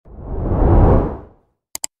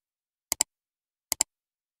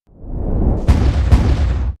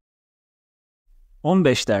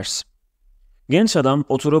15 ders. Genç adam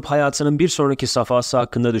oturup hayatının bir sonraki safhası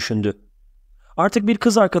hakkında düşündü. Artık bir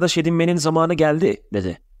kız arkadaş edinmenin zamanı geldi,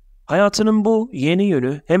 dedi. Hayatının bu yeni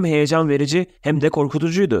yönü hem heyecan verici hem de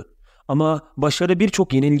korkutucuydu. Ama başarı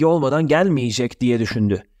birçok yenilgi olmadan gelmeyecek diye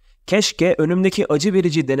düşündü. Keşke önümdeki acı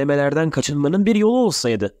verici denemelerden kaçınmanın bir yolu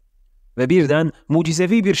olsaydı. Ve birden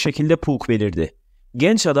mucizevi bir şekilde Pook belirdi.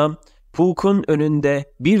 Genç adam Pook'un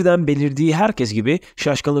önünde birden belirdiği herkes gibi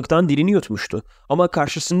şaşkınlıktan dilini yutmuştu. Ama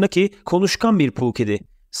karşısındaki konuşkan bir Pook idi.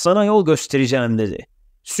 "Sana yol göstereceğim," dedi.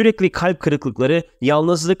 Sürekli kalp kırıklıkları,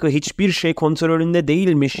 yalnızlık ve hiçbir şey kontrolünde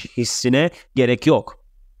değilmiş hissine gerek yok.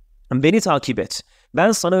 "Beni takip et.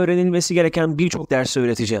 Ben sana öğrenilmesi gereken birçok dersi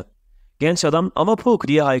öğreteceğim." Genç adam "Ama Pook,"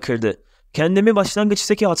 diye haykırdı. "Kendimi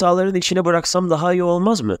başlangıçtaki hataların içine bıraksam daha iyi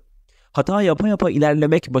olmaz mı? Hata yapa yapa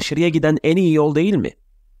ilerlemek başarıya giden en iyi yol değil mi?"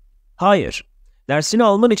 "Hayır. Dersini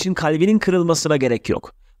alman için kalbinin kırılmasına gerek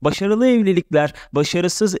yok. Başarılı evlilikler,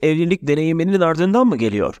 başarısız evlilik deneyiminin ardından mı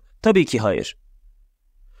geliyor? Tabii ki hayır.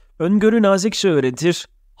 Öngörü nazikçe öğretir,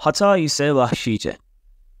 hata ise vahşice."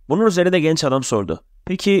 Bunun üzerine genç adam sordu.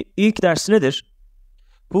 "Peki ilk ders nedir?"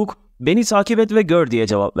 Pook, "Beni takip et ve gör," diye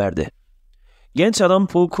cevap verdi. Genç adam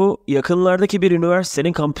Pook'u yakınlardaki bir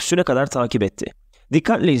üniversitenin kampüsüne kadar takip etti.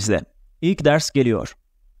 "Dikkatle izle. İlk ders geliyor."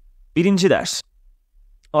 1. ders.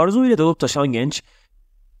 Arzu ile dolup taşan genç,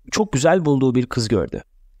 çok güzel bulduğu bir kız gördü.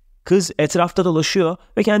 Kız etrafta dolaşıyor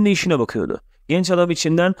ve kendi işine bakıyordu. Genç adam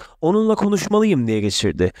içinden "Onunla konuşmalıyım," diye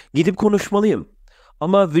geçirdi. "Gidip konuşmalıyım."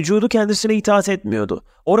 Ama vücudu kendisine itaat etmiyordu.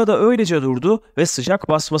 Orada öylece durdu ve sıcak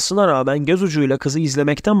basmasına rağmen göz ucuyla kızı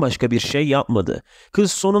izlemekten başka bir şey yapmadı.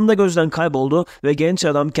 Kız sonunda gözden kayboldu ve genç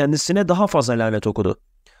adam kendisine daha fazla lanet okudu.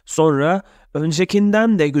 Sonra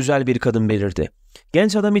öncekinden de güzel bir kadın belirdi.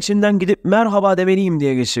 Genç adam içinden "Gidip merhaba demeliyim,"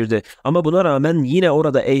 diye geçirdi. Ama buna rağmen yine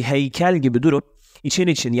orada heykel gibi durup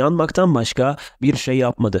için yanmaktan başka bir şey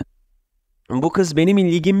yapmadı. "Bu kız benim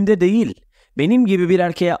ilgimde değil. Benim gibi bir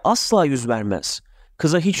erkeğe asla yüz vermez."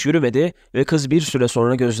 Kıza hiç yürümedi ve kız bir süre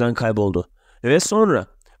sonra gözden kayboldu. Ve sonra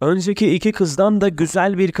önceki 2 kızdan da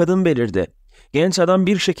güzel bir kadın belirdi. Genç adam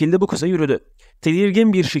bir şekilde bu kıza yürüdü.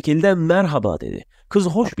 Tedirgin bir şekilde "merhaba," dedi. Kız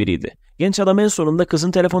hoş biriydi. Genç adam en sonunda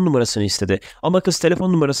kızın telefon numarasını istedi. Ama kız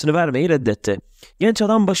telefon numarasını vermeyi reddetti. Genç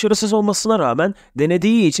adam başarısız olmasına rağmen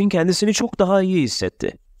denediği için kendisini çok daha iyi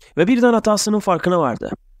hissetti. Ve birden hatasının farkına vardı.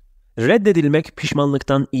 Reddedilmek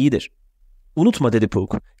pişmanlıktan iyidir. "Unutma," dedi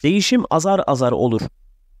Pook. "Değişim azar azar olur.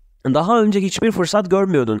 Daha önce hiçbir fırsat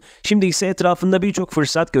görmüyordun. Şimdi ise etrafında birçok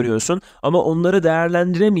fırsat görüyorsun ama onları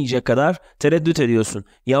değerlendiremeyecek kadar tereddüt ediyorsun.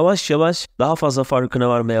 Yavaş yavaş daha fazla farkına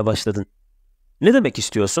varmaya başladın." "Ne demek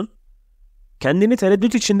istiyorsun?" "Kendini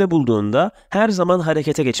tereddüt içinde bulduğunda her zaman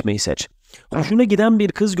harekete geçmeyi seç. Hoşuna giden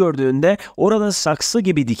bir kız gördüğünde orada saksı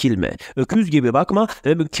gibi dikilme, öküz gibi bakma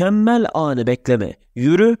ve mükemmel anı bekleme.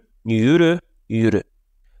 Yürü, yürü, yürü."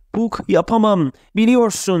 "Pook, yapamam.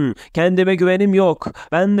 Biliyorsun, kendime güvenim yok.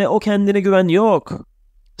 Bende o kendine güven yok."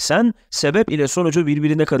 Sen sebep ile sonucu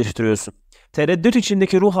birbirine karıştırıyorsun. Tereddüt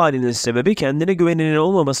içindeki ruh halinin sebebi kendine güveninin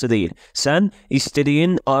olmaması değil. Sen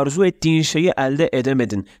istediğin, arzu ettiğin şeyi elde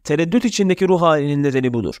edemedin. Tereddüt içindeki ruh halinin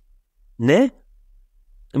nedeni budur. Ne?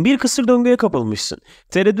 Bir kısır döngüye kapılmışsın.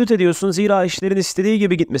 Tereddüt ediyorsun zira işlerin istediği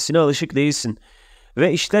gibi gitmesine alışık değilsin.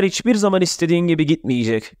 Ve işler hiçbir zaman istediğin gibi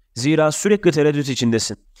gitmeyecek. Zira sürekli tereddüt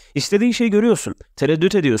içindesin. İstediğin şeyi görüyorsun,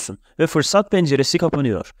 tereddüt ediyorsun ve fırsat penceresi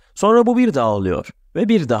kapanıyor. Sonra bu bir daha oluyor ve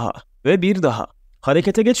bir daha ve bir daha.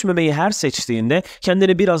 Harekete geçmemeyi her seçtiğinde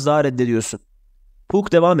kendini biraz daha reddediyorsun.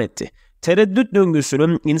 Pook devam etti. Tereddüt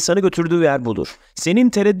döngüsünün insanı götürdüğü yer budur. Senin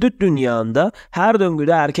tereddüt dünyanda her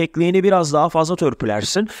döngüde erkekliğini biraz daha fazla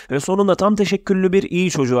törpülersin ve sonunda tam teşekküllü bir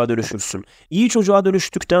iyi çocuğa dönüşürsün. İyi çocuğa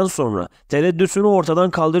dönüştükten sonra tereddütünü ortadan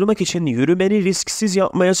kaldırmak için yürümeni risksiz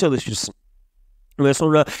yapmaya çalışırsın. Ve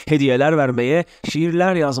sonra hediyeler vermeye,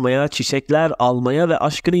 şiirler yazmaya, çiçekler almaya ve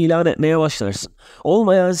aşkını ilan etmeye başlarsın.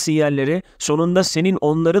 Olmayan sinyalleri sonunda senin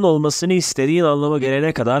onların olmasını istediğin anlama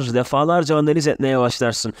gelene kadar defalarca analiz etmeye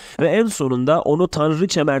başlarsın. Ve en sonunda onu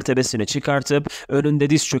tanrıça mertebesine çıkartıp önünde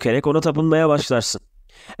diz çökerek ona tapınmaya başlarsın.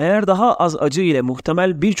 Eğer daha az acı ile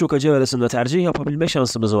muhtemel birçok acı arasında tercih yapabilme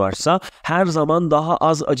şansımız varsa her zaman daha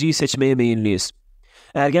az acıyı seçmeye meyilliyiz.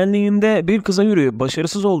 Ergenliğimde bir kıza yürüyüp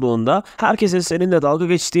başarısız olduğunda herkesin seninle dalga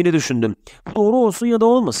geçtiğini düşündüm. Bu doğru olsun ya da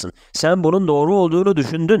olmasın. Sen bunun doğru olduğunu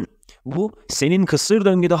düşündün. Bu senin kısır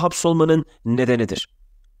döngüde hapsolmanın nedenidir.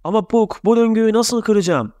 Ama Pook, bu döngüyü nasıl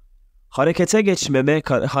kıracağım? harekete geçmeme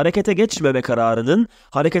kararının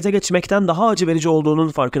harekete geçmekten daha acı verici olduğunun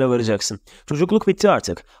farkına varacaksın. Çocukluk bitti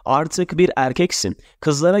artık. Artık bir erkeksin.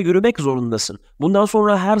 Kızlara yürümek zorundasın. Bundan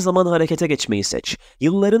sonra her zaman harekete geçmeyi seç.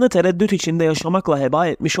 Yıllarını tereddüt içinde yaşamakla heba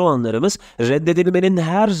etmiş olanlarımız reddedilmenin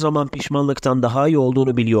her zaman pişmanlıktan daha iyi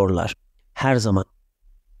olduğunu biliyorlar. Her zaman.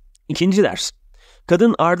 İkinci ders.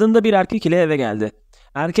 Kadın ardında bir erkek ile eve geldi.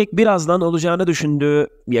 Erkek birazdan olacağını düşündüğü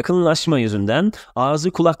yakınlaşma yüzünden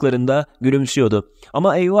ağzı kulaklarında gülümsüyordu.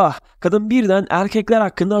 Ama eyvah, kadın birden erkekler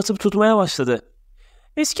hakkında atıp tutmaya başladı.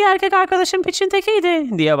 Eski erkek arkadaşım piçin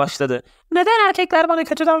tekiydi diye başladı. Neden erkekler bana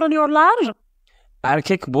kötü davranıyorlar?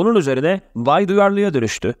 Erkek bunun üzerine vay duyarlıya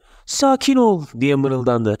dönüştü. Sakin ol diye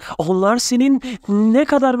mırıldandı. Onlar senin ne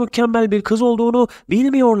kadar mükemmel bir kız olduğunu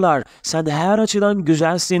bilmiyorlar. Sen her açıdan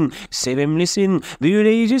güzelsin, sevimlisin,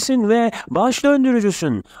 büyüleyicisin ve baş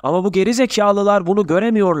döndürücüsün. Ama bu gerizekalılar bunu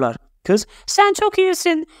göremiyorlar. Kız, sen çok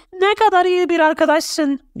iyisin, ne kadar iyi bir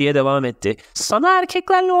arkadaşsın diye devam etti. Sana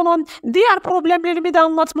erkeklerle olan diğer problemlerimi de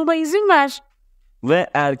anlatmama izin ver. Ve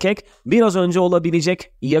erkek biraz önce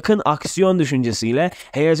olabilecek yakın aksiyon düşüncesiyle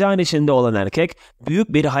heyecan içinde olan erkek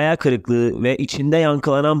büyük bir hayal kırıklığı ve içinde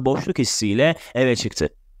yankılanan boşluk hissiyle eve çıktı.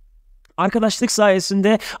 Arkadaşlık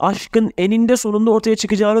sayesinde aşkın eninde sonunda ortaya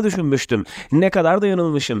çıkacağını düşünmüştüm. Ne kadar da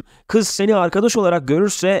yanılmışım. Kız seni arkadaş olarak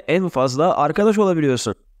görürse en fazla arkadaş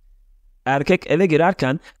olabiliyorsun. Erkek eve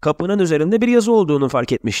girerken kapının üzerinde bir yazı olduğunu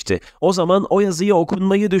fark etmişti. O zaman o yazıyı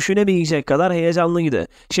okunmayı düşünemeyecek kadar heyecanlıydı.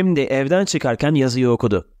 Şimdi evden çıkarken yazıyı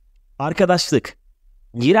okudu. Arkadaşlık.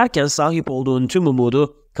 Girerken sahip olduğun tüm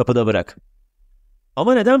umudu kapıda bırak.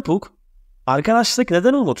 Ama neden Pook? Arkadaşlık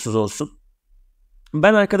neden umutsuz olsun?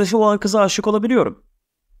 Ben arkadaşım olan kıza aşık olabiliyorum.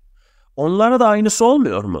 Onlara da aynısı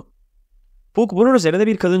olmuyor mu? Pook bunun üzerine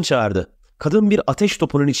bir kadın çağırdı. Kadın bir ateş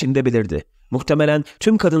topunun içinde belirdi. Muhtemelen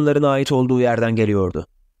tüm kadınların ait olduğu yerden geliyordu.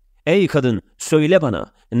 Ey kadın, söyle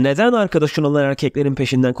bana, neden arkadaşın olan erkeklerin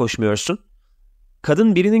peşinden koşmuyorsun?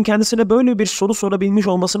 Kadın birinin kendisine böyle bir soru sorabilmiş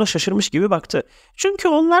olmasına şaşırmış gibi baktı. Çünkü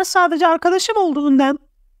onlar sadece arkadaşım olduğundan.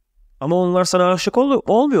 Ama onlar sana aşık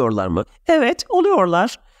olmuyorlar mı? Evet,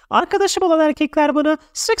 oluyorlar. Arkadaşım olan erkekler bana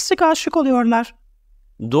sık sık aşık oluyorlar.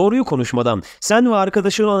 Doğruyu konuşmadan sen ve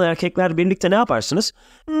arkadaşın olan erkekler birlikte ne yaparsınız?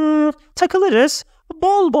 Takılırız,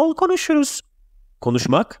 bol bol konuşuruz.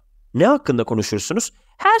 Konuşmak? Ne hakkında konuşursunuz?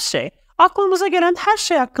 Her şey, aklımıza gelen her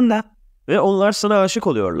şey hakkında. Ve onlar sana aşık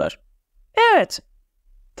oluyorlar. Evet.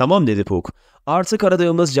 Tamam dedi Pook. Artık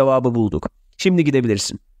aradığımız cevabı bulduk. Şimdi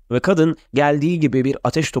gidebilirsin. Ve kadın geldiği gibi bir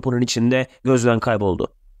ateş topunun içinde gözden kayboldu.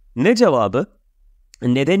 Ne cevabı?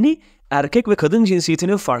 Nedeni erkek ve kadın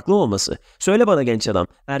cinsiyetinin farklı olması. Söyle bana genç adam,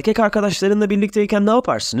 erkek arkadaşlarınla birlikteyken ne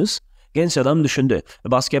yaparsınız? Genç adam düşündü.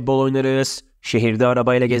 Basketbol oynarız, şehirde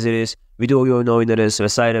arabayla gezeriz, video oyunu oynarız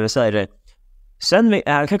vesaire vesaire. Sen ve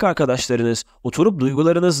erkek arkadaşlarınız oturup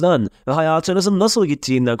duygularınızdan ve hayatınızın nasıl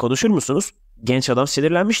gittiğinden konuşur musunuz? Genç adam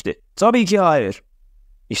sinirlenmişti. Tabii ki hayır.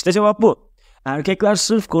 İşte cevap bu. Erkekler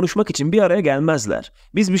sırf konuşmak için bir araya gelmezler.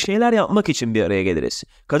 Biz bir şeyler yapmak için bir araya geliriz.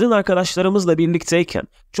 Kadın arkadaşlarımızla birlikteyken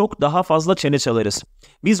çok daha fazla çene çalarız.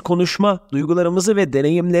 Biz konuşma, duygularımızı ve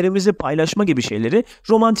deneyimlerimizi paylaşma gibi şeyleri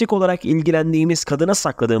romantik olarak ilgilendiğimiz kadına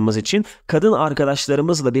sakladığımız için kadın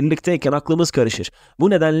arkadaşlarımızla birlikteyken aklımız karışır. Bu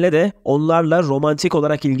nedenle de onlarla romantik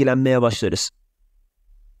olarak ilgilenmeye başlarız.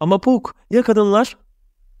 Ama Pook, ya kadınlar?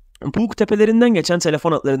 Pook tepelerinden geçen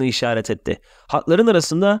telefon hatlarını işaret etti. Hatların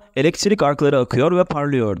arasında elektrik arkları akıyor ve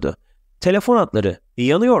parlıyordu. Telefon hatları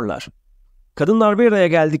yanıyorlar. Kadınlar bir araya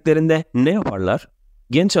geldiklerinde ne yaparlar?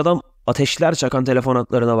 Genç adam ateşler çakan telefon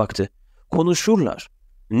hatlarına baktı. Konuşurlar.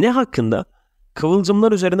 Ne hakkında?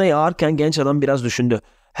 Kıvılcımlar üzerine yağarken genç adam biraz düşündü.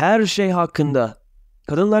 Her şey hakkında.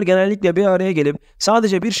 Kadınlar genellikle bir araya gelip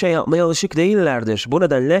sadece bir şey yapmaya alışık değillerdir. Bu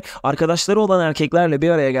nedenle arkadaşları olan erkeklerle bir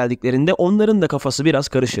araya geldiklerinde onların da kafası biraz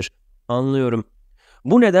karışır. Anlıyorum.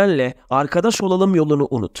 Bu nedenle arkadaş olalım yolunu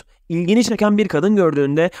unut. İlgini çeken bir kadın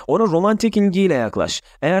gördüğünde ona romantik ilgiyle yaklaş.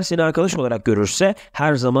 Eğer seni arkadaş olarak görürse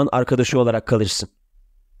her zaman arkadaşı olarak kalırsın.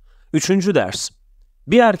 3. ders.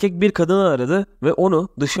 Bir erkek bir kadını aradı ve onu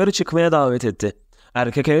dışarı çıkmaya davet etti.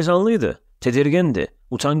 Erkek heyecanlıydı, tedirgindi,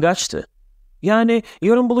 utangaçtı. Yani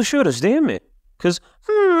yarın buluşuyoruz değil mi? Kız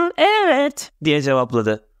evet diye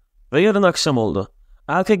cevapladı. Ve yarın akşam oldu.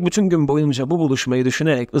 Erkek bütün gün boyunca bu buluşmayı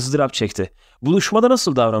düşünerek ızdırap çekti. Buluşmada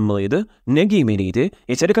nasıl davranmalıydı? Ne giymeliydi?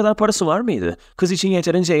 Yeteri kadar parası var mıydı? Kız için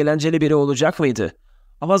yeterince eğlenceli biri olacak mıydı?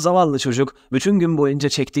 Ama zavallı çocuk bütün gün boyunca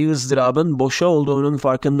çektiği ızdırabın boşa olduğunun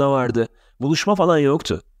farkında vardı. Buluşma falan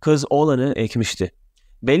yoktu. Kız oğlanı ekmişti.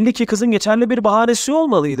 Belli ki kızın geçerli bir bahanesi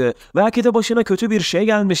olmalıydı. Belki de başına kötü bir şey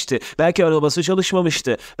gelmişti. Belki arabası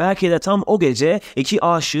çalışmamıştı. Belki de tam o gece iki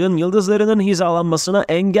aşığın yıldızlarının hizalanmasına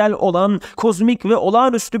engel olan kozmik ve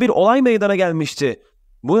olağanüstü bir olay meydana gelmişti.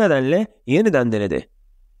 Bu nedenle yeniden denedi.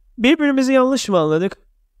 Birbirimizi yanlış mı anladık?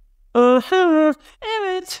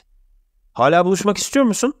 Evet. Hala buluşmak istiyor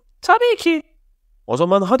musun? Tabii ki. O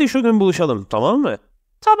zaman hadi şu gün buluşalım, tamam mı?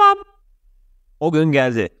 Tamam. O gün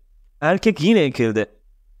geldi. Erkek yine ekildi.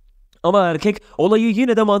 Ama erkek olayı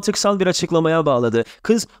yine de mantıksal bir açıklamaya bağladı.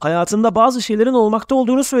 Kız hayatında bazı şeylerin olmakta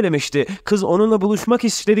olduğunu söylemişti. Kız onunla buluşmak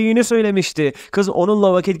istediğini söylemişti. Kız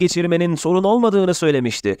onunla vakit geçirmenin sorun olmadığını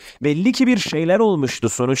söylemişti. Belli ki bir şeyler olmuştu.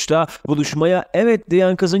 Sonuçta buluşmaya evet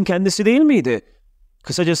diyen kızın kendisi değil miydi?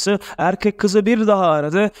 Kısacası erkek kızı bir daha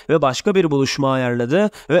aradı ve başka bir buluşma ayarladı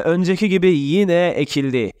ve önceki gibi yine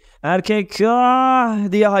ekildi. Erkek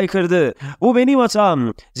diye haykırdı. Bu benim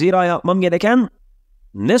hatam. Zira yapmam gereken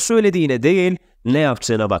ne söylediğine değil, ne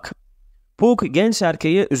yaptığına bak. Pook genç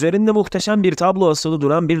erkeği üzerinde muhteşem bir tablo asılı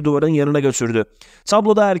duran bir duvarın yanına götürdü.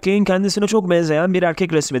 Tabloda erkeğin kendisine çok benzeyen bir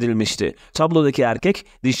erkek resmedilmişti. Tablodaki erkek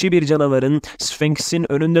dişi bir canavarın,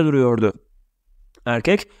 Sphinx'in önünde duruyordu.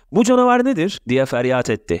 Erkek, "Bu canavar nedir?" diye feryat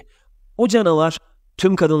etti. O canavar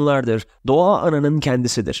tüm kadınlardır, doğa ananın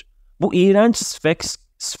kendisidir. Bu iğrenç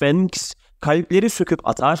Sphinx kalpleri söküp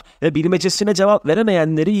atar ve bilmecesine cevap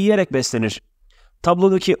veremeyenleri yiyerek beslenir.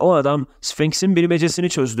 Tablodaki o adam Sphinx'in bilmecesini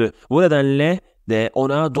çözdü. Bu nedenle de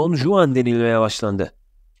ona Don Juan denilmeye başlandı.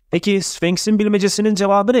 Peki Sphinx'in bilmecesinin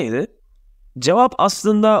cevabı neydi? Cevap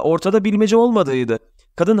aslında ortada bilmece olmadığıydı.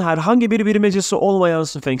 Kadın herhangi bir bilmecesi olmayan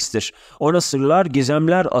Sphinx'tir. Ona sırlar,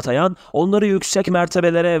 gizemler atayan, onları yüksek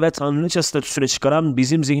mertebelere ve tanrıça statüsüne çıkaran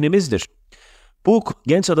bizim zihnimizdir. Pook,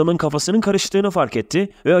 genç adamın kafasının karıştığını fark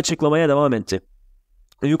etti ve açıklamaya devam etti.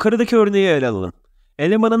 Yukarıdaki örneği ele alalım.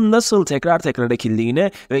 Elemanın nasıl tekrar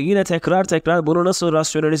ekildiğine ve yine tekrar bunu nasıl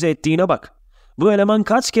rasyonalize ettiğine bak. Bu eleman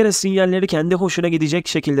kaç kere sinyalleri kendi hoşuna gidecek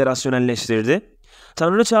şekilde rasyonelleştirdi?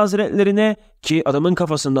 Tanrıça hazretlerine, ki adamın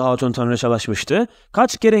kafasında hatun tanrıçalaşmıştı,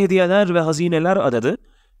 kaç kere hediyeler ve hazineler adadı?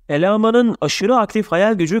 Elemanın aşırı aktif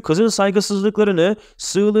hayal gücü kızın saygısızlıklarını,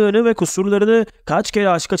 sığlığını ve kusurlarını kaç kere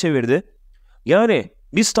aşka çevirdi? Yani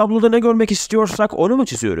biz tabloda ne görmek istiyorsak onu mu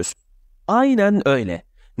çiziyoruz? Aynen öyle.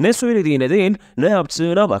 Ne söylediğine değil, ne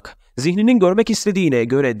yaptığına bak. Zihninin görmek istediğine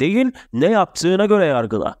göre değil, ne yaptığına göre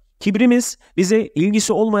yargıla. Kibrimiz bize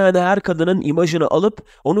ilgisi olmayan her kadının imajını alıp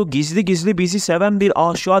onu gizli bizi seven bir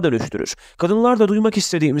aşığa dönüştürür. Kadınlar da duymak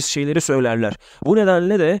istediğimiz şeyleri söylerler. Bu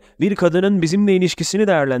nedenle de bir kadının bizimle ilişkisini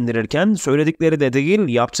değerlendirirken söyledikleri de değil,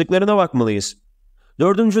 yaptıklarına bakmalıyız.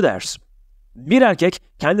 4. ders. Bir erkek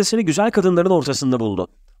kendisini güzel kadınların ortasında buldu.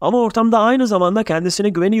 Ama ortamda aynı zamanda kendisine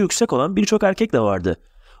güveni yüksek olan birçok erkek de vardı.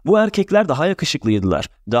 Bu erkekler daha yakışıklıydılar,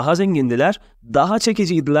 daha zengindiler, daha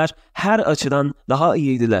çekiciydiler, her açıdan daha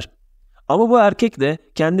iyiydiler. Ama bu erkek de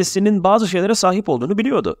kendisinin bazı şeylere sahip olduğunu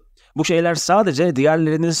biliyordu. Bu şeyler sadece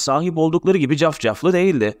diğerlerinin sahip oldukları gibi cafcaflı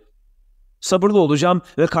değildi. Sabırlı olacağım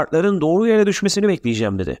ve kartların doğru yere düşmesini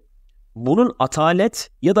bekleyeceğim dedi. Bunun atalet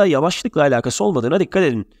ya da yavaşlıkla alakası olmadığına dikkat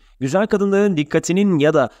edin. Güzel kadınların dikkatinin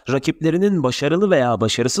ya da rakiplerinin başarılı veya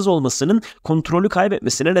başarısız olmasının kontrolü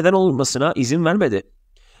kaybetmesine neden olmasına izin vermedi.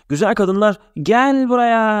 Güzel kadınlar "Gel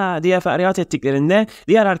buraya" diye feryat ettiklerinde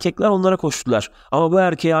diğer erkekler onlara koştular. Ama bu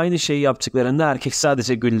erkeğe aynı şeyi yaptıklarında erkek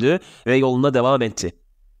sadece güldü ve yoluna devam etti.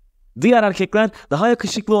 Diğer erkekler daha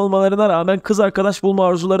yakışıklı olmalarına rağmen kız arkadaş bulma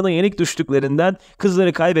arzularına yenik düştüklerinden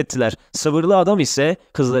kızları kaybettiler. Sabırlı adam ise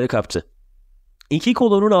kızları kaptı. İki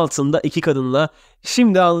kolonun altında iki kadınla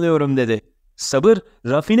 "Şimdi anlıyorum" dedi. Sabır,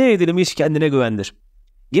 rafine edilmiş kendine güvendir.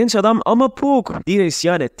 Genç adam "Ama Pook" diye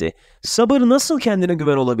isyan etti. Sabır nasıl kendine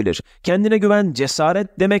güven olabilir? Kendine güven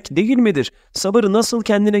cesaret demek değil midir? Sabır nasıl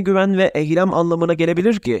kendine güven ve eylem anlamına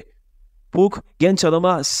gelebilir ki? Pook genç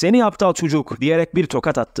adama "Seni aptal çocuk" diyerek bir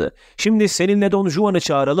tokat attı. Şimdi seninle Don Juan'ı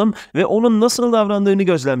çağıralım ve onun nasıl davrandığını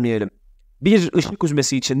gözlemleyelim. Bir ışık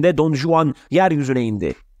hüzmesi içinde Don Juan yeryüzüne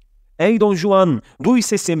indi. "Ey Don Juan, duy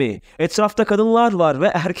sesimi. Etrafta kadınlar var ve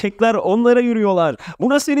erkekler onlara yürüyorlar.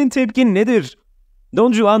 Buna senin tepkin nedir?"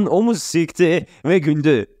 Don Juan omuz silkti ve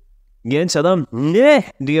güldü. Genç adam "Ne?"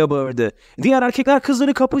 diye bağırdı. "Diğer erkekler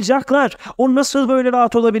kızları kapacaklar. O nasıl böyle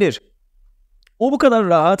rahat olabilir?" O bu kadar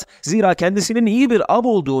rahat zira kendisinin iyi bir ab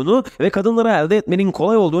olduğunu ve kadınları elde etmenin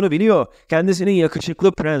kolay olduğunu biliyor. Kendisinin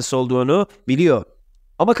yakışıklı prens olduğunu biliyor.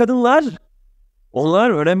 Ama kadınlar, onlar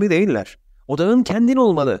önemli değiller. Odağın kendin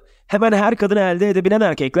olmalı. Hemen her kadını elde edebilen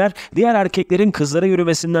erkekler diğer erkeklerin kızlara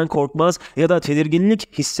yürümesinden korkmaz ya da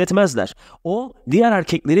tedirginlik hissetmezler. O diğer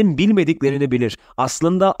erkeklerin bilmediklerini bilir.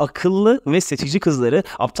 Aslında akıllı ve seçici kızları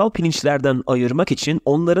aptal pirinçlerden ayırmak için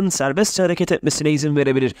onların serbestçe hareket etmesine izin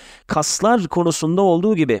verebilir. Kaslar konusunda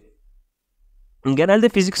olduğu gibi. Genelde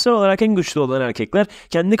fiziksel olarak en güçlü olan erkekler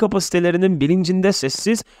kendi kapasitelerinin bilincinde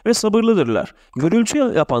sessiz ve sabırlıdırlar. Gürültü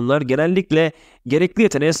yapanlar genellikle gerekli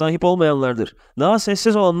yeteneğe sahip olmayanlardır. Daha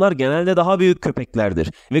sessiz olanlar genelde daha büyük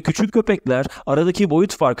köpeklerdir ve küçük köpekler aradaki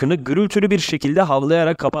boyut farkını gürültülü bir şekilde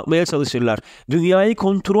havlayarak kapatmaya çalışırlar. Dünyayı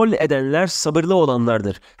kontrol edenler sabırlı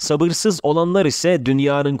olanlardır. Sabırsız olanlar ise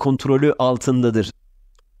dünyanın kontrolü altındadır.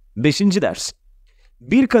 5. ders.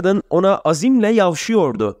 Bir kadın ona azimle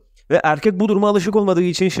yavşıyordu. Ve erkek bu duruma alışık olmadığı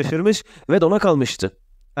için şaşırmış ve dona kalmıştı.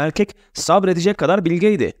 Erkek sabredecek kadar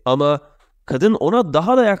bilgeydi ama kadın ona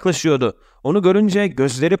daha da yaklaşıyordu. Onu görünce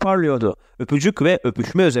gözleri parlıyordu. Öpücük ve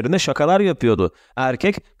öpüşme üzerine şakalar yapıyordu.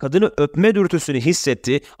 Erkek kadını öpme dürtüsünü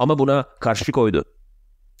hissetti ama buna karşı koydu.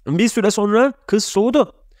 Bir süre sonra kız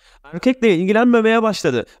soğudu. Erkekle ilgilenmemeye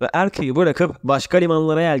başladı ve erkeği bırakıp başka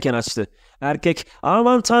limanlara yelken açtı. Erkek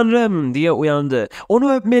aman tanrım diye uyandı.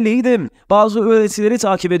 Onu öpmeliydim. Bazı öğretileri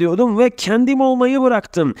takip ediyordum ve kendim olmayı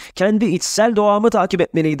bıraktım. Kendi içsel doğamı takip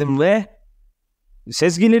etmeliydim ve...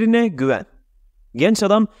 Sezgilerine güven. Genç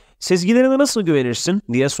adam sezgilerine nasıl güvenirsin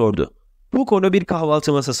diye sordu. Bu konu bir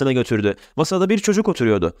kahvaltı masasına götürdü. Masada bir çocuk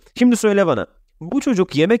oturuyordu. Şimdi söyle bana, bu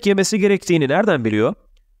çocuk yemek yemesi gerektiğini nereden biliyor?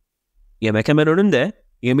 Yemek hemen önünde.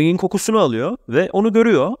 Yemeğin kokusunu alıyor ve onu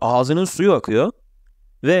görüyor. Ağzının suyu akıyor.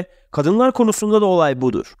 Ve kadınlar konusunda da olay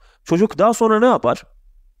budur. Çocuk daha sonra ne yapar?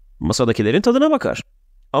 Masadakilerin tadına bakar.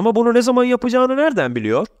 Ama bunu ne zaman yapacağını nereden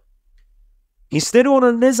biliyor? Hisleri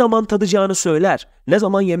ona ne zaman tadacağını söyler. Ne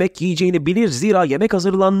zaman yemek yiyeceğini bilir. Zira yemek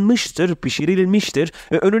hazırlanmıştır, pişirilmiştir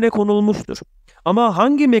ve önüne konulmuştur. Ama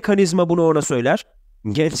hangi mekanizma bunu ona söyler?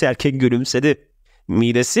 Genç erkek gülümsedi.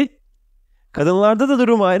 Midesi? Kadınlarda da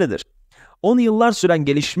durum aynıdır. 10 yıllar süren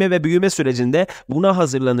gelişme ve büyüme sürecinde buna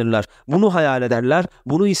hazırlanırlar. Bunu hayal ederler,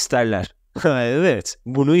 bunu isterler. Evet,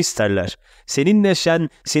 bunu isterler. Senin neşen,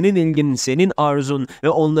 senin ilgin, senin arzun ve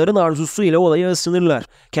onların arzusu ile olaya ısınırlar.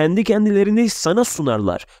 Kendi kendilerini sana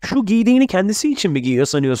sunarlar. Şu giydiğini kendisi için mi giyiyor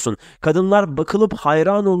sanıyorsun? Kadınlar bakılıp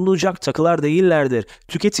hayran olunacak takılar değillerdir.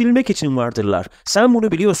 Tüketilmek için vardırlar. Sen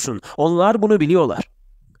bunu biliyorsun. Onlar bunu biliyorlar.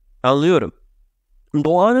 Anlıyorum.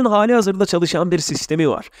 Doğanın hali hazırda çalışan bir sistemi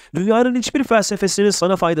var. Dünyanın hiçbir felsefesinin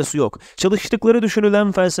sana faydası yok. Çalıştıkları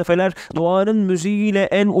düşünülen felsefeler doğanın müziğiyle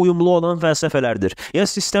en uyumlu olan felsefelerdir. Ya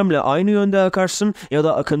sistemle aynı yönde akarsın ya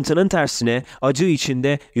da akıntının tersine acı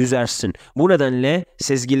içinde yüzersin. Bu nedenle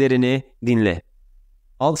sezgilerini dinle.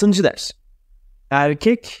 6. ders.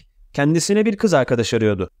 Erkek kendisine bir kız arkadaş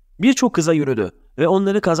arıyordu. Birçok kıza yürüdü ve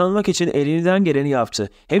onları kazanmak için elinden geleni yaptı.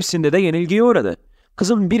 Hepsinde de yenilgiye uğradı.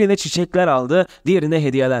 Kızın birine çiçekler aldı, diğerine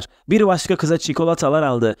hediyeler. Bir başka kıza çikolatalar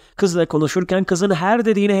aldı. Kızla konuşurken kızın her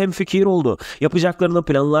dediğine hemfikir oldu. Yapacaklarını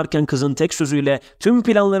planlarken kızın tek sözüyle tüm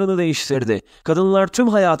planlarını değiştirdi. Kadınlar tüm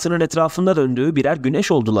hayatının etrafında döndüğü birer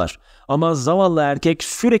güneş oldular. Ama zavallı erkek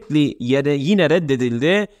sürekli yine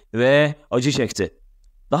reddedildi ve acı çekti.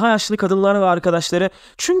 Daha yaşlı kadınlar ve arkadaşları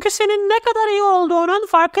 "Çünkü senin ne kadar iyi olduğunun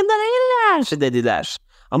farkında değiller" dediler.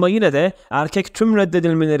 Ama yine de erkek tüm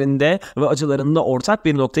reddedilmelerinde ve acılarında ortak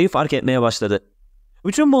bir noktayı fark etmeye başladı.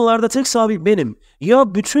 Bütün bunlarda tek sabit benim.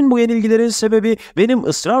 Ya bütün bu yenilgilerin sebebi benim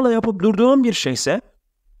ısrarla yapıp durduğum bir şeyse?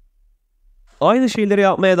 Aynı şeyleri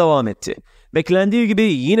yapmaya devam etti. Beklendiği gibi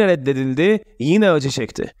yine reddedildi, yine acı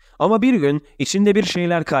çekti. Ama bir gün içinde bir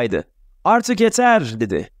şeyler kaydı. "Artık yeter"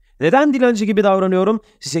 dedi. Neden dilenci gibi davranıyorum?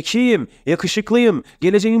 Zekiyim, yakışıklıyım,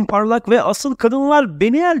 geleceğim parlak ve asıl kadınlar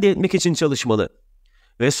beni elde etmek için çalışmalı.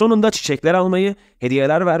 Ve sonunda çiçekler almayı,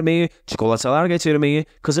 hediyeler vermeyi, çikolatalar getirmeyi,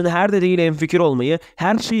 kızın her dediğiyle hemfikir olmayı,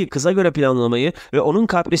 her şeyi kıza göre planlamayı ve onun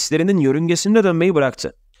kaprislerinin yörüngesinde dönmeyi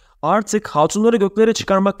bıraktı. Artık hatunları göklere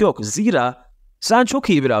çıkarmak yok. Zira sen çok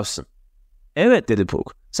iyi bir avsın. Evet dedi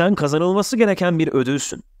Pook. Sen kazanılması gereken bir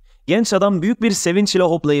ödülsün. Genç adam büyük bir sevinç ile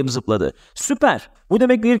hoplayıp zıpladı. Süper. Bu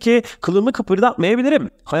demektir ki kılımı kıpırdatmayabilirim.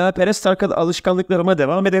 Hayalperest alışkanlıklarıma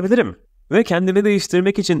devam edebilirim. Ve kendimi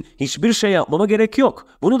değiştirmek için hiçbir şey yapmama gerek yok.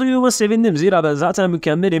 Bunu duyduğuma sevindim. Zira ben zaten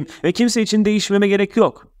mükemmelim ve kimse için değişmeme gerek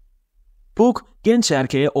yok. Pook genç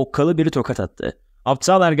erkeğe okkalı bir tokat attı.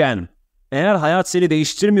 Aptal ergen. Eğer hayat seni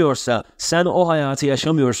değiştirmiyorsa sen o hayatı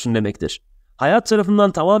yaşamıyorsun demektir. Hayat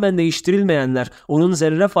tarafından tamamen değiştirilmeyenler onun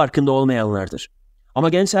zerre farkında olmayanlardır. Ama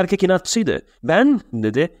genç erkek inatçıydı. Ben,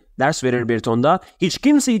 dedi, ders verir bir tonda, hiç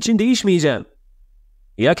kimse için değişmeyeceğim.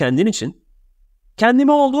 Ya kendin için?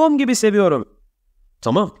 Kendimi olduğum gibi seviyorum.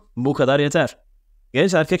 Tamam, bu kadar yeter.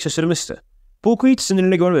 Genç erkek şaşırmıştı. Pook'u hiç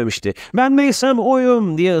sinirli görmemişti. Ben neysem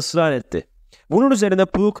oyum diye ısrar etti. Bunun üzerine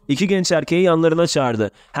Pook iki genç erkeği yanlarına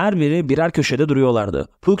çağırdı. Her biri birer köşede duruyorlardı.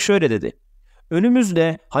 Pook şöyle dedi.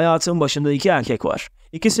 Önümüzde hayatın başında iki erkek var.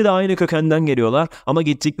 İkisi de aynı kökenden geliyorlar ama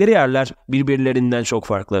gittikleri yerler birbirlerinden çok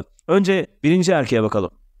farklı. Önce birinci erkeğe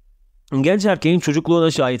bakalım. Genç erkeğin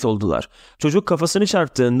çocukluğuna şahit oldular. Çocuk kafasını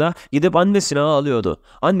çarptığında gidip annesine ağlıyordu.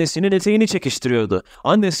 Annesinin eteğini çekiştiriyordu.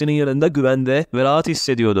 Annesinin yanında güvende ve rahat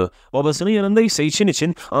hissediyordu. Babasının yanında ise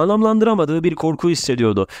için anlamlandıramadığı bir korku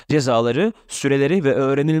hissediyordu. Cezaları, süreleri ve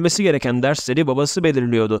öğrenilmesi gereken dersleri babası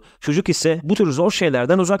belirliyordu. Çocuk ise bu tür zor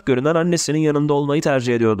şeylerden uzak görünen annesinin yanında olmayı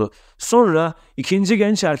tercih ediyordu. Sonra ikinci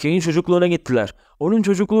genç erkeğin çocukluğuna gittiler. Onun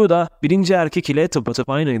çocukluğu da birinci erkek ile tıpatıp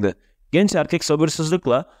aynıydı. Genç erkek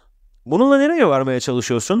sabırsızlıkla "Bununla nereye varmaya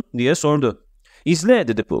çalışıyorsun?" diye sordu. "İzle,"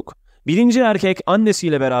 dedi Pook. Birinci erkek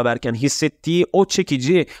annesiyle beraberken hissettiği o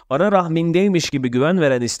çekici, ana rahmindeymiş gibi güven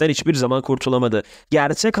veren histen hiçbir zaman kurtulamadı.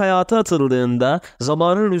 Gerçek hayata atıldığında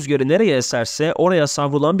zamanın rüzgarı nereye eserse oraya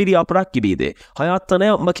savrulan bir yaprak gibiydi. Hayatta ne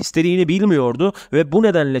yapmak istediğini bilmiyordu ve bu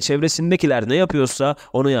nedenle çevresindekiler ne yapıyorsa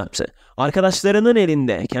onu yaptı. Arkadaşlarının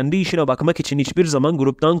elinde kendi işine bakmak için hiçbir zaman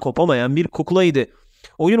gruptan kopamayan bir kuklaydı.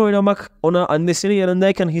 Oyun oynamak ona annesinin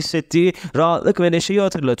yanındayken hissettiği rahatlık ve neşeyi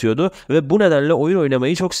hatırlatıyordu ve bu nedenle oyun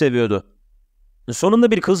oynamayı çok seviyordu.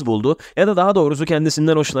 Sonunda bir kız buldu ya da daha doğrusu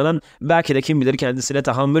kendisinden hoşlanan, belki de kim bilir kendisine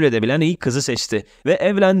tahammül edebilen ilk kızı seçti ve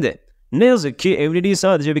evlendi. Ne yazık ki evliliği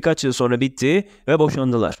sadece birkaç yıl sonra bitti ve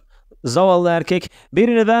boşandılar. Zavallı erkek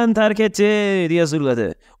 "Birini ben terk etti" diye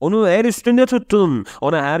zırladı. "Onu el üstünde tuttum.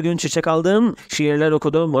 Ona her gün çiçek aldım, şiirler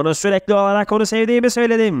okudum, ona sürekli olarak onu sevdiğimi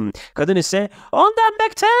söyledim." Kadın ise "Ondan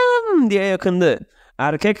bıktım" diye yakındı.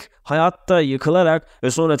 Erkek hayatta yıkılarak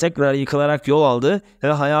ve sonra tekrar yıkılarak yol aldı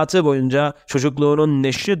ve hayatı boyunca çocukluğunun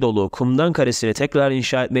neşe dolu kumdan karesini tekrar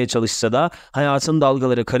inşa etmeye çalışsa da hayatın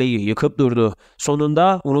dalgaları kaleyi yıkıp durdu.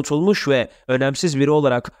 Sonunda unutulmuş ve önemsiz biri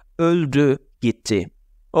olarak öldü gitti.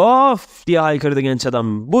 "Of!" diye haykırdı genç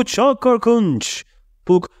adam. "Bu çok korkunç."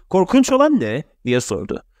 Pook, "Korkunç olan ne?" diye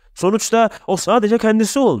sordu. "Sonuçta o sadece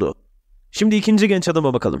kendisi oldu." Şimdi ikinci genç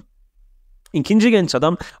adama bakalım. İkinci genç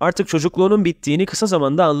adam artık çocukluğunun bittiğini kısa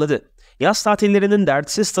zamanda anladı. Yaz tatillerinin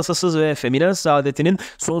dertsiz, tasasız ve feminen saadetinin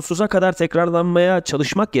sonsuza kadar tekrarlanmaya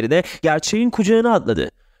çalışmak yerine gerçeğin kucağına atladı.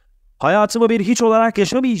 "Hayatımı bir hiç olarak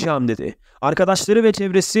yaşamayacağım," dedi. Arkadaşları ve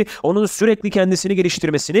çevresi onun sürekli kendisini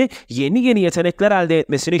geliştirmesini, yeni yetenekler elde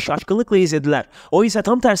etmesini şaşkınlıkla izlediler. O ise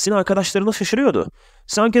tam tersine arkadaşlarına şaşırıyordu.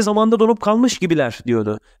 "Sanki zamanda donup kalmış gibiler,"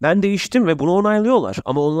 diyordu. "Ben değiştim ve bunu onaylıyorlar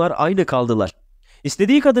ama onlar aynı kaldılar."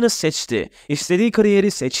 İstediği kadını seçti, istediği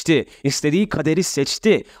kariyeri seçti, istediği kaderi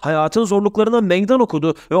seçti. Hayatın zorluklarına meydan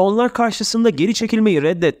okudu ve onlar karşısında geri çekilmeyi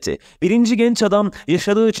reddetti. Birinci genç adam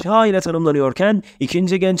yaşadığı çağ ile tanımlanıyorken,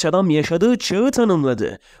 ikinci genç adam yaşadığı çağı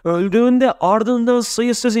tanımladı. Öldüğünde ardından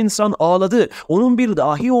sayısız insan ağladı. Onun bir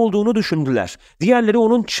dahi olduğunu düşündüler. Diğerleri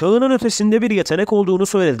onun çağının ötesinde bir yetenek olduğunu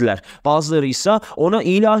söylediler. Bazıları ise ona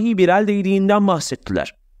ilahi bir el değdiğinden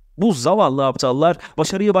bahsettiler. Bu zavallı aptallar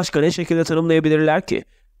başarıyı başka ne şekilde tanımlayabilirler ki?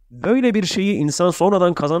 "Böyle bir şeyi insan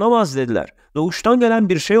sonradan kazanamaz," dediler. "Doğuştan gelen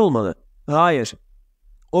bir şey olmalı." Hayır.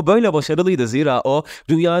 O böyle başarılıydı, zira o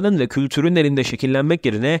dünyanın ve kültürün elinde şekillenmek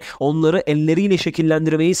yerine onları elleriyle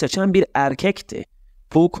şekillendirmeyi seçen bir erkekti.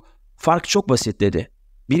 Pook, "Fark çok basit," dedi.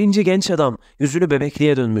 Birinci genç adam yüzünü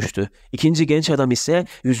bebekliğe dönmüştü. İkinci genç adam ise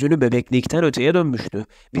yüzünü bebeklikten öteye dönmüştü.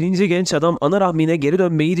 Birinci genç adam ana rahmine geri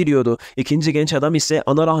dönmeyi diliyordu. İkinci genç adam ise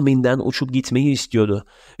ana rahminden uçup gitmeyi istiyordu.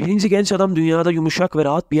 Birinci genç adam dünyada yumuşak ve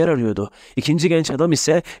rahat bir yer arıyordu. İkinci genç adam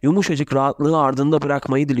ise yumuşacık rahatlığı ardında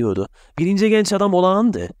bırakmayı diliyordu. Birinci genç adam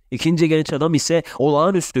olağandı. İkinci genç adam ise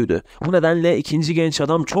olağanüstüydü. Bu nedenle ikinci genç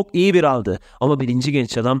adam çok iyi bir aldı. Ama birinci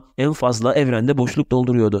genç adam en fazla evrende boşluk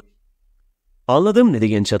dolduruyordu. "Anladım," dedi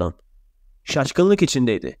genç adam. Şaşkınlık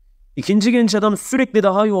içindeydi. İkinci genç adam sürekli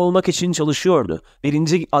daha iyi olmak için çalışıyordu.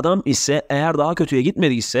 Birinci adam ise eğer daha kötüye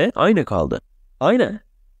gitmediyse aynı kaldı. Aynen.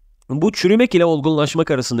 Bu çürümek ile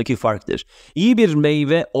olgunlaşmak arasındaki farktır. İyi bir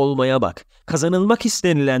meyve olmaya bak. Kazanılmak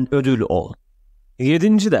istenilen ödül ol.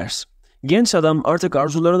 7. ders. Genç adam artık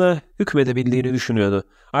arzularına hükmedebildiğini düşünüyordu.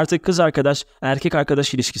 Artık kız arkadaş, erkek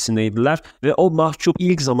arkadaş ilişkisindeydiler ve o mahcup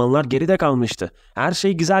ilk zamanlar geride kalmıştı. Her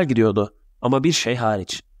şey güzel gidiyordu. Ama bir şey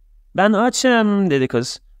hariç. "Ben açım," dedi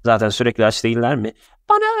kız. Zaten sürekli aç değiller mi?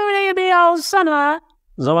 Bana öyle yemeği alsana.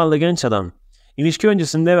 Zavallı genç adam. İlişki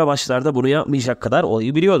öncesinde ve başlarda bunu yapmayacak kadar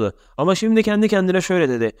olayı biliyordu. Ama şimdi kendi kendine şöyle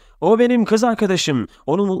dedi. "O benim kız arkadaşım.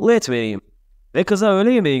 Onu mutlu etmeliyim." Ve kıza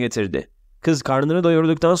öğle yemeği getirdi. Kız karnını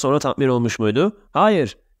doyurduktan sonra tatmin olmuş muydu?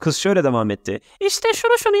 Hayır. Kız şöyle devam etti. İşte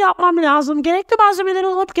şunu yapmam lazım. Gerekli malzemeleri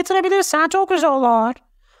alıp getirebilirsen çok güzel olur.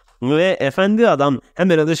 Ve efendi adam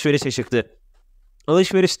hemen alışverişe çıktı.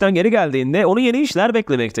 Alışverişten geri geldiğinde onu yeni işler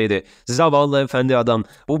beklemekteydi. Zavallı efendi adam.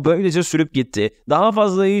 Bu böylece sürüp gitti. Daha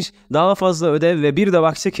fazla iş, daha fazla ödev ve bir de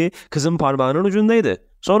baktı ki kızın parmağının ucundaydı.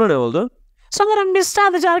 Sonra ne oldu? Sanırım biz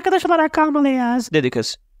sadece arkadaş olarak kalmalıyız. Dedi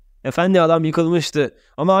kız. Efendi adam yıkılmıştı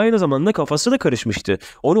ama aynı zamanda kafası da karışmıştı.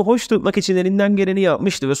 Onu hoş tutmak için elinden geleni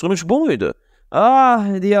yapmıştı ve sonuç bu muydu? Ah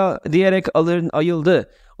diyerek ayıldı.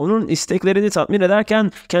 Onun isteklerini tatmin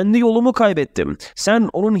ederken kendi yolumu kaybettim. Sen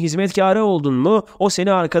onun hizmetkarı oldun mu o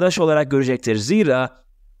seni arkadaş olarak görecektir. Zira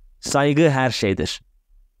saygı her şeydir.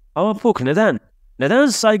 Ama Pook neden? Neden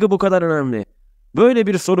saygı bu kadar önemli? Böyle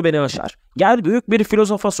bir soru beni aşar. Gel büyük bir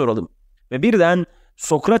filozofa soralım. Ve birden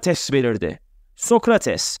Sokrates belirdi.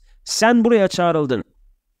 Sokrates, sen buraya çağrıldın.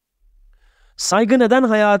 Saygı neden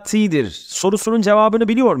hayatidir sorusunun cevabını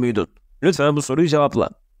biliyor muydun? Lütfen bu soruyu cevapla.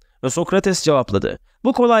 Ve Sokrates cevapladı.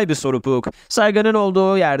 Bu kolay bir soru Pook. Saygının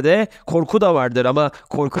olduğu yerde korku da vardır ama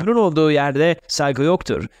korkunun olduğu yerde saygı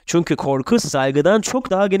yoktur. Çünkü korku saygıdan çok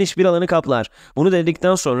daha geniş bir alanı kaplar. Bunu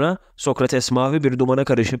dedikten sonra Sokrates mavi bir dumana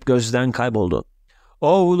karışıp gözden kayboldu.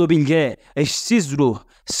 Oğlu bilge, eşsiz ruh,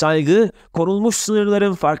 saygı, korunmuş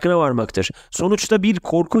sınırların farkına varmaktır. Sonuçta bir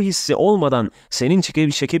korku hissi olmadan senin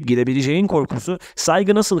çekip gidebileceğin korkusu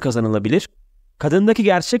saygı nasıl kazanılabilir? Kadındaki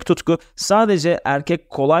gerçek tutku sadece erkek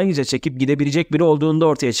kolayca çekip gidebilecek biri olduğunda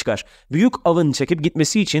ortaya çıkar. Büyük avın çekip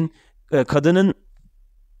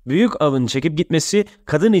gitmesi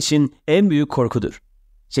kadın için en büyük korkudur.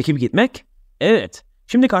 Çekip gitmek? Evet.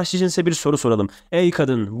 Şimdi karşı cinse bir soru soralım. Ey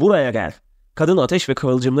kadın, buraya gel. Kadın ateş ve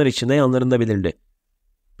kıvılcımlar içinde yanlarında belirdi.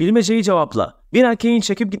 Bilmeceyi cevapla. Bir erkeğin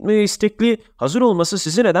çekip gitmeye istekli, hazır olması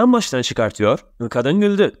sizi neden baştan çıkartıyor? Kadın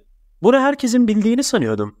güldü. Bunu herkesin bildiğini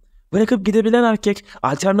sanıyordum. Bırakıp gidebilen erkek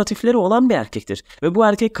alternatifleri olan bir erkektir. Ve bu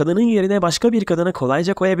erkek kadının yerine başka bir kadını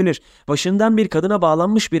kolayca koyabilir. Başından bir kadına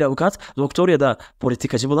bağlanmış bir avukat, doktor ya da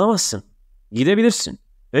politikacı bulamazsın. Gidebilirsin.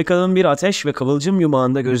 Ve kadın bir ateş ve kıvılcım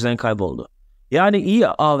yumağında gözden kayboldu. Yani iyi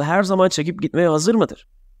av her zaman çekip gitmeye hazır mıdır?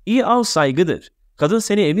 İyi av saygıdır. Kadın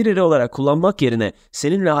seni emir eri olarak kullanmak yerine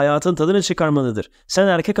seninle hayatın tadını çıkarmalıdır. Sen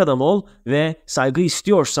erkek adam ol ve saygı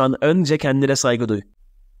istiyorsan önce kendine saygı duy.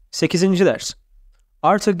 8. ders.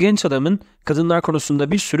 Artık genç adamın kadınlar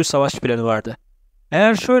konusunda bir sürü savaş planı vardı.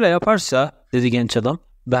 Eğer şöyle yaparsa, dedi genç adam,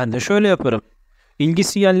 ben de şöyle yaparım. İlgi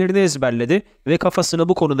sinyallerini ezberledi ve kafasını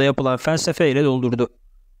bu konuda yapılan felsefeyle doldurdu.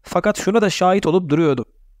 Fakat şuna da şahit olup duruyordu.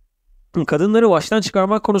 Kadınları baştan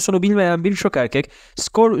çıkarmak konusunu bilmeyen birçok erkek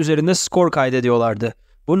skor üzerinde skor kaydediyorlardı.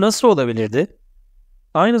 Bu nasıl olabilirdi?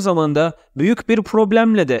 Aynı zamanda büyük bir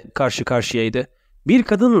problemle de karşı karşıyaydı. Bir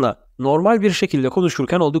kadınla normal bir şekilde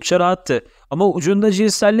konuşurken oldukça rahattı. Ama ucunda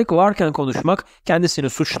cinsellik varken konuşmak kendisini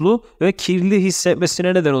suçlu ve kirli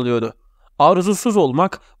hissetmesine neden oluyordu. Arzusuz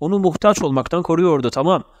olmak onu muhtaç olmaktan koruyordu,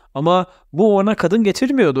 tamam. Ama bu ona kadın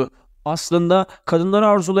getirmiyordu. Aslında kadınları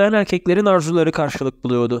arzulayan erkeklerin arzuları karşılık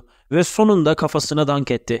buluyordu ve sonunda kafasına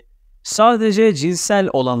dank etti. Sadece cinsel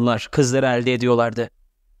olanlar kızları elde ediyorlardı.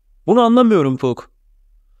 Bunu anlamıyorum Pook.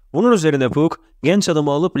 Bunun üzerine Pook genç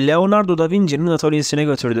adamı alıp Leonardo da Vinci'nin atölyesine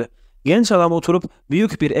götürdü. Genç adam oturup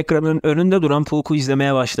büyük bir ekranın önünde duran Pook'u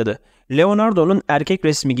izlemeye başladı. Leonardo'nun erkek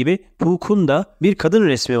resmi gibi Pook'un da bir kadın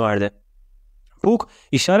resmi vardı. Pook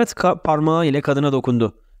işaret parmağı ile kadına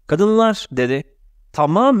dokundu. Kadınlar, dedi,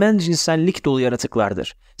 tamamen cinsellik dolu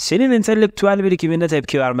yaratıklardır. Senin entelektüel birikimine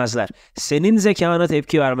tepki vermezler. Senin zekana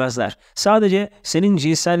tepki vermezler. Sadece senin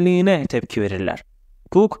cinselliğine tepki verirler.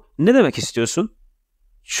 Pook, ne demek istiyorsun?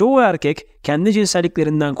 Çoğu erkek kendi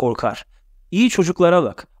cinselliklerinden korkar. İyi çocuklara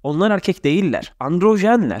bak. Onlar erkek değiller.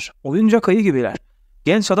 Androjenler. Oyuncak ayı gibiler.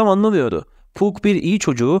 Genç adam anlamıyordu. Pook bir iyi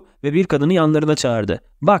çocuğu ve bir kadını yanlarına çağırdı.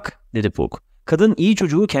 Bak, dedi Pook. Kadın iyi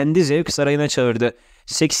çocuğu kendi zevk sarayına çağırdı.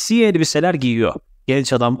 Seksi elbiseler giyiyor.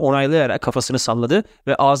 Genç adam onaylayarak kafasını salladı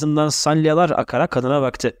ve ağzından salyalar akarak kadına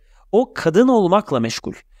baktı. O kadın olmakla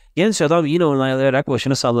meşgul. Genç adam yine onaylayarak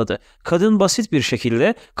başını salladı. Kadın basit bir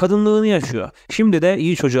şekilde kadınlığını yaşıyor. Şimdi de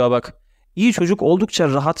iyi çocuğa bak. İyi çocuk oldukça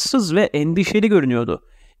rahatsız ve endişeli görünüyordu.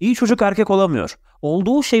 İyi çocuk erkek olamıyor.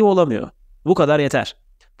 Olduğu şey olamıyor. Bu kadar yeter.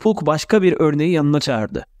 Pook başka bir örneği yanına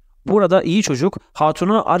çağırdı. Burada iyi çocuk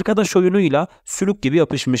hatuna arkadaş oyunuyla sülük gibi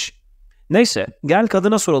yapışmış. Neyse, gel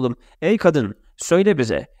kadına soralım. Ey kadın, söyle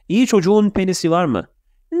bize, iyi çocuğun penisi var mı?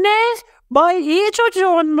 Ne? Bay iyi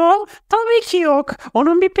çocuğun mu? Tabii ki yok.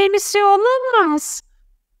 Onun bir penisi olamaz.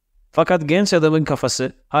 Fakat genç adamın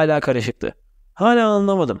kafası hala karışıktı. Hala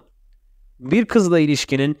anlamadım. Bir kızla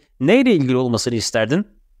ilişkinin neyle ilgili olmasını isterdin?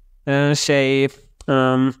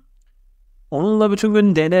 Onunla bütün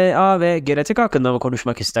gün DNA ve genetik hakkında mı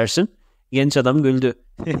konuşmak istersin? Genç adam güldü.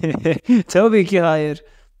 Tabii ki hayır.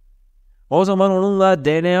 O zaman onunla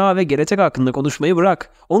DNA ve genetik hakkında konuşmayı bırak.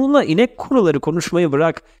 Onunla inek konuları konuşmayı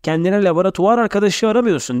bırak. Kendine laboratuvar arkadaşı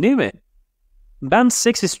aramıyorsun değil mi? Ben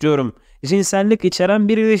seks istiyorum. Cinsellik içeren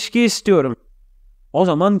bir ilişki istiyorum. O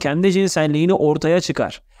zaman kendi cinselliğini ortaya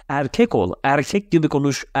çıkar. Erkek ol, erkek gibi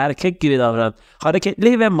konuş, erkek gibi davran.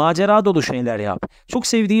 Hareketli ve macera dolu şeyler yap. Çok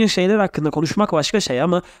sevdiğin şeyler hakkında konuşmak başka şey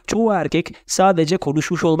ama çoğu erkek sadece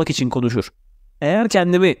konuşmuş olmak için konuşur. Eğer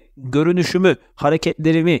kendimi, görünüşümü,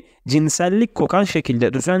 hareketlerimi cinsellik kokan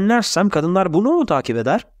şekilde düzenlersem kadınlar bunu mu takip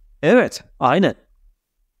eder? Evet, aynen.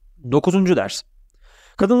 9. ders.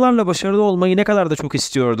 Kadınlarla başarılı olmayı ne kadar da çok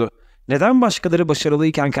istiyordu. Neden başkaları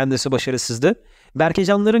başarılıyken kendisi başarısızdı?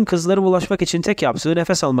 Berkecanların kızlara ulaşmak için tek yaptığı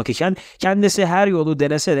nefes almak iken kendisi her yolu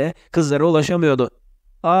denese de kızlara ulaşamıyordu.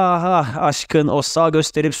 Ah aşkın o sağ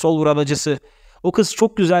gösterip sol vuran acısı. O kız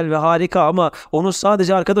çok güzel ve harika ama onu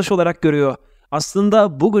sadece arkadaş olarak görüyor.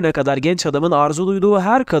 Aslında bugüne kadar genç adamın arzu duyduğu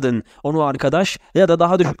her kadın onu arkadaş ya da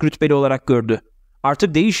daha düşük rütbeli olarak gördü.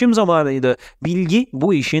 Artık değişim zamanıydı. Bilgi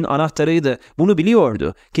bu işin anahtarıydı. Bunu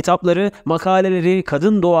biliyordu. Kitapları, makaleleri,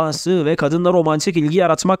 kadın doğası ve kadınla romantik ilgi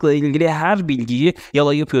yaratmakla ilgili her bilgiyi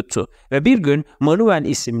yalayıp yuttu. Ve bir gün Manuel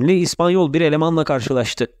isimli İspanyol bir elemanla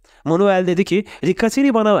karşılaştı. Manuel dedi ki,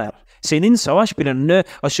 dikkatini bana ver. Senin savaş planını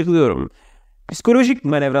açıklıyorum. Psikolojik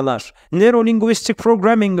manevralar, neurolinguistic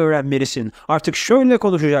programming öğrenmelisin. Artık şöyle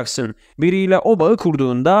konuşacaksın. Biriyle o bağı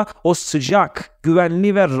kurduğunda, o sıcak,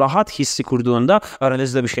 güvenli ve rahat hissi kurduğunda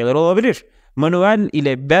aranızda bir şeyler olabilir. Manuel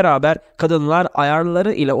ile beraber kadınlar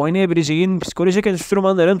ayarları ile oynayabileceğin psikolojik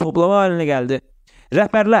enstrümanların toplamı haline geldi.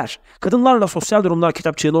 Rehberler, kadınlarla sosyal durumlar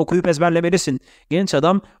kitapçığını okuyup ezberlemelisin. Genç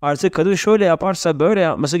adam artık kadın şöyle yaparsa böyle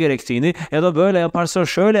yapması gerektiğini ya da böyle yaparsa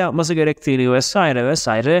şöyle yapması gerektiğini vesaire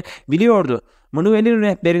vesaire biliyordu. Manuel'in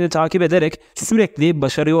rehberini takip ederek sürekli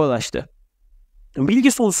başarıya ulaştı.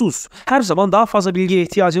 Bilgi sonsuz. Her zaman daha fazla bilgiye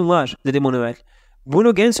ihtiyacın var, dedi Manuel.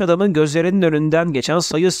 Bunu genç adamın gözlerinin önünden geçen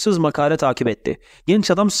sayısız makale takip etti.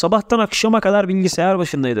 Genç adam sabahtan akşama kadar bilgisayar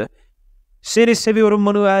başındaydı. Seni seviyorum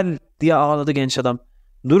Manuel, diye ağladı genç adam.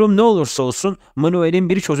 Durum ne olursa olsun Manuel'in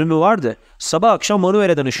bir çözümü vardı. Sabah akşam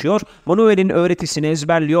Manuel'e danışıyor, Manuel'in öğretisini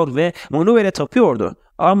ezberliyor ve Manuel'e tapıyordu.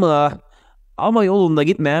 Ama yolunda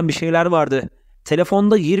gitmeyen bir şeyler vardı.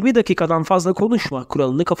 Telefonda 20 dakikadan fazla konuşma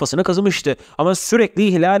kuralını kafasına kazımıştı ama sürekli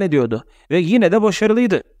ihlal ediyordu ve yine de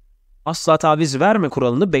başarılıydı. Asla taviz verme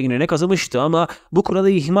kuralını beynine kazımıştı ama bu kuralı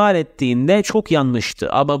ihmal ettiğinde çok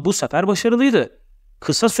yanlıştı ama bu sefer başarılıydı.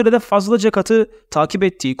 Kısa sürede fazlaca katı takip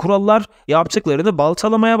ettiği kurallar yaptıklarını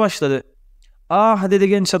baltalamaya başladı. Ah, dedi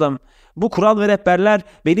genç adam, bu kural ve rehberler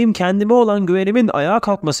benim kendime olan güvenimin ayağa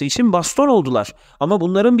kalkması için baston oldular ama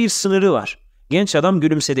bunların bir sınırı var. Genç adam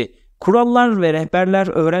gülümsedi. Kurallar ve rehberler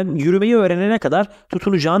yürümeyi öğrenene kadar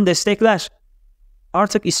tutunacağın destekler.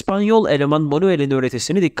 Artık İspanyol eleman Manuel'in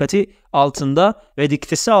öğretisini dikkati altında ve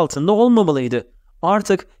diktesi altında olmamalıydı.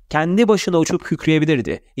 Artık kendi başına uçup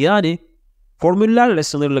kükreyebilirdi. Yani formüllerle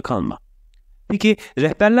sınırlı kalma. Peki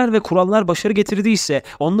rehberler ve kurallar başarı getirdiyse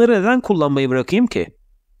onları neden kullanmayı bırakayım ki?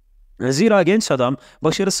 Zira genç adam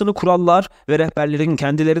başarısını kurallar ve rehberlerin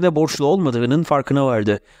kendilerine borçlu olmadığının farkına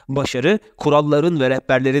vardı. Başarı kuralların ve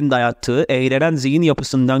rehberlerin dayattığı eğrenen zihin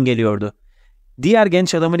yapısından geliyordu. Diğer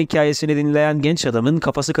genç adamın hikayesini dinleyen genç adamın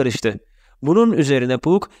kafası karıştı. Bunun üzerine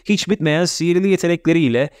Pook hiç bitmeyen sihirli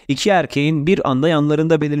yetenekleriyle iki erkeğin bir anda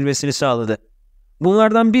yanlarında belirmesini sağladı.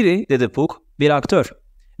 Bunlardan biri, dedi Pook, bir aktör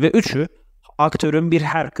ve üçü aktörün bir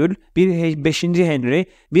Herkül, bir 5. Henry,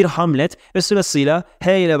 bir Hamlet ve sırasıyla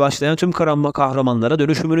H ile başlayan tüm kahramanlara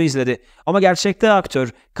dönüşümünü izledi. Ama gerçekte aktör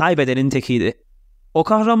kaybedenin tekiydi. O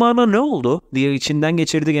kahramana ne oldu diye içinden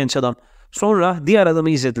geçirdi genç adam. Sonra diğer adamı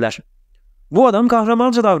izlediler. Bu adam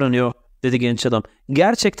kahramanca davranıyor, dedi genç adam.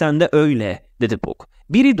 Gerçekten de öyle, dedi Pook.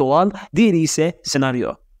 Biri doğal, diğeri ise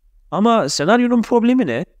senaryo. Ama senaryonun problemi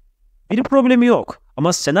ne? Bir problemi yok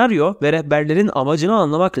ama senaryo ve rehberlerin amacını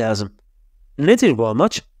anlamak lazım. Nedir bu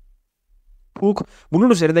amaç? Pook bunun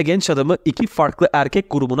üzerine genç adamı iki farklı erkek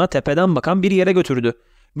grubuna tepeden bakan bir yere götürdü.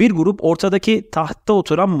 Bir grup ortadaki tahtta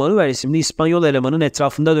oturan Manuel isimli İspanyol elemanın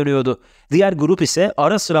etrafında dönüyordu. Diğer grup ise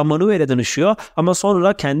ara sıra Manuel'e danışıyor ama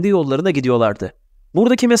sonra kendi yollarına gidiyorlardı.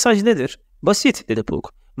 Buradaki mesaj nedir? Basit, dedi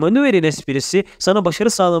Pook. Manuel'in esprisi sana başarı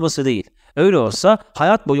sağlaması değil. Öyle olsa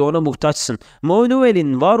hayat boyu ona muhtaçsın.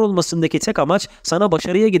 Manuel'in var olmasındaki tek amaç sana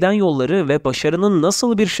başarıya giden yolları ve başarının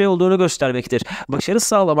nasıl bir şey olduğunu göstermektir. Başarı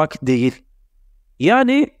sağlamak değil.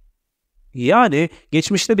 Yani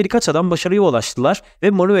geçmişte birkaç adam başarıya ulaştılar ve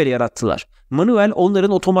Manuel'i yarattılar. Manuel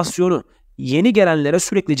onların otomasyonu, yeni gelenlere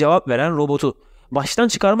sürekli cevap veren robotu. Baştan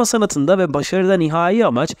çıkarma sanatında ve başarıda nihai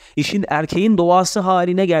amaç işin erkeğin doğası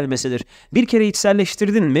haline gelmesidir. Bir kere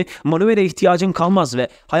içselleştirdin mi manuele ihtiyacın kalmaz ve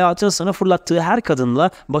hayatın sana fırlattığı her kadınla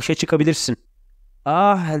başa çıkabilirsin.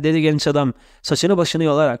 Ah, dedi genç adam saçını başını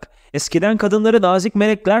yolarak. Eskiden kadınları nazik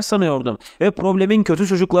melekler sanıyordum ve problemin kötü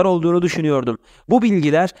çocuklar olduğunu düşünüyordum. Bu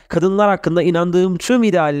bilgiler kadınlar hakkında inandığım tüm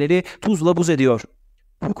idealleri tuzla buz ediyor.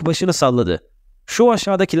 Pook başını salladı. Şu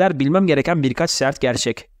aşağıdakiler bilmem gereken birkaç sert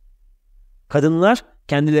gerçek. Kadınlar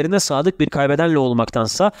kendilerine sadık bir kaybedenle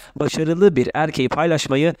olmaktansa başarılı bir erkeği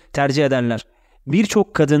paylaşmayı tercih ederler.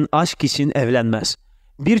 Birçok kadın aşk için evlenmez.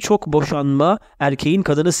 Birçok boşanma erkeğin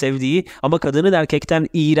kadını sevdiği ama kadının erkekten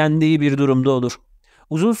iğrendiği bir durumda olur.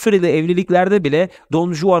 Uzun süreli evliliklerde bile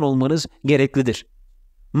Don Juan olmanız gereklidir.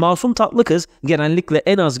 Masum tatlı kız genellikle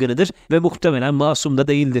en azgınıdır ve muhtemelen masum da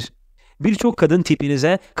değildir. Birçok kadın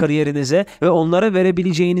tipinize, kariyerinize ve onlara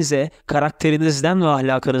verebileceğinize, karakterinizden ve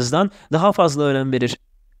ahlakınızdan daha fazla önem verir.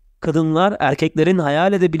 Kadınlar erkeklerin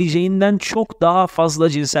hayal edebileceğinden çok daha fazla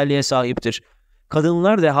cinselliğe sahiptir.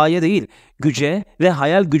 Kadınlar dehaya değil, güce ve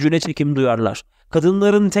hayal gücüne çekim duyarlar.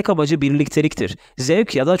 Kadınların tek amacı birlikteliktir,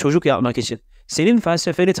 zevk ya da çocuk yapmak için. Senin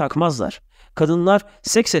felsefeni takmazlar. Kadınlar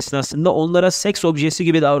seks esnasında onlara seks objesi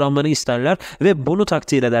gibi davranmanı isterler ve bunu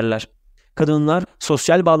takdir ederler. Kadınlar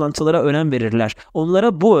sosyal bağlantılara önem verirler.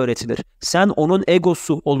 Onlara bu öğretilir. Sen onun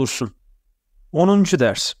egosu olursun. 10.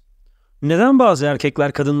 ders. Neden bazı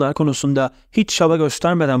erkekler kadınlar konusunda hiç çaba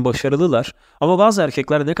göstermeden başarılılar ama bazı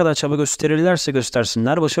erkekler ne kadar çaba gösterirlerse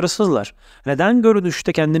göstersinler başarısızlar? Neden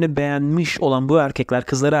görünüşte kendini beğenmiş olan bu erkekler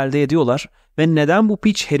kızları elde ediyorlar ve neden bu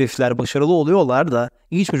piç herifler başarılı oluyorlar da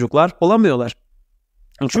iyi çocuklar olamıyorlar?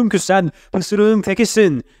 Çünkü sen pısırığın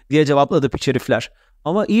tekisin diye cevapladı piç herifler.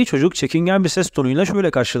 Ama iyi çocuk çekingen bir ses tonuyla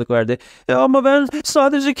şöyle karşılık verdi. Ama ben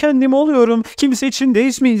sadece kendim oluyorum. Kimse için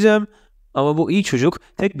değişmeyeceğim. Ama bu iyi çocuk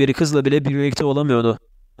tek bir kızla bile birlikte olamıyordu.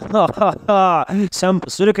 Ha ha ha, sen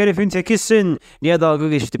pısırık herifin tekisin diye dalga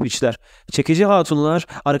geçti piçler. Çekici hatunlar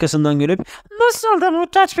arkasından gülüp Nasıl da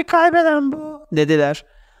muhtaç bir kaybeden bu? dediler.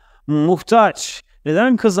 Muhtaç.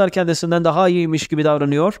 Neden kızlar kendisinden daha iyiymiş gibi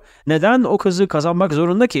davranıyor? Neden o kızı kazanmak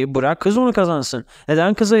zorunda ki? Bırak kız onu kazansın.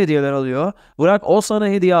 Neden kıza hediyeler alıyor? Bırak o sana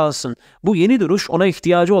hediye alsın. Bu yeni duruş ona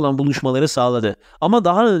ihtiyacı olan buluşmaları sağladı. Ama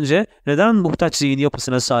daha önce neden muhtaç zihin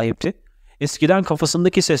yapısına sahipti? Eskiden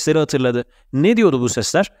kafasındaki sesleri hatırladı. Ne diyordu bu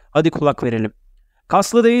sesler? Hadi kulak verelim.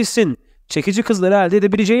 Kaslı değilsin. Çekici kızları elde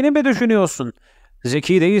edebileceğini mi düşünüyorsun?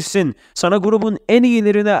 Zeki değilsin. Sana grubun en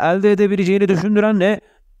iyilerini elde edebileceğini düşündüren ne?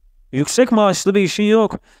 Yüksek maaşlı bir işin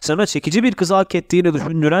yok. Sana çekici bir kızı hak ettiğini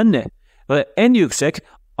düşündüren ne? Ve en yüksek,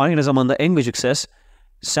 aynı zamanda en gıcık ses,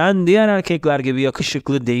 sen diğer erkekler gibi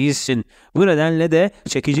yakışıklı değilsin. Bu nedenle de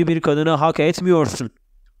çekici bir kadını hak etmiyorsun.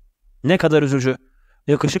 Ne kadar üzücü.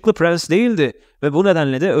 Yakışıklı prens değildi ve bu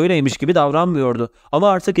nedenle de öyleymiş gibi davranmıyordu. Ama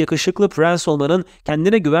artık yakışıklı prens olmanın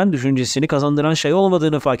kendine güven düşüncesini kazandıran şey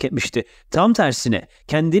olmadığını fark etmişti. Tam tersine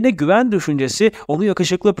kendine güven düşüncesi onu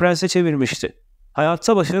yakışıklı prense çevirmişti.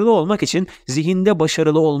 Hayatta başarılı olmak için zihinde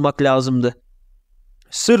başarılı olmak lazımdı.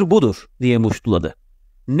 Sır budur diye muştuladı.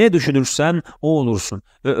 Ne düşünürsen o olursun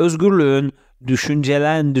ve özgürlüğün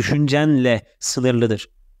düşüncenle sınırlıdır.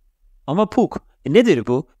 Ama Pook, nedir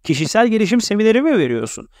bu? Kişisel gelişim semineri mi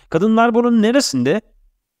veriyorsun? Kadınlar bunun neresinde?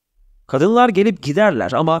 Kadınlar gelip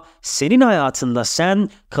giderler ama senin hayatında sen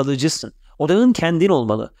kalıcısın. Odağın kendin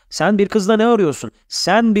olmalı. Sen bir kızla ne arıyorsun?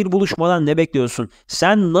 Sen bir buluşmadan ne bekliyorsun?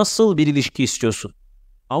 Sen nasıl bir ilişki istiyorsun?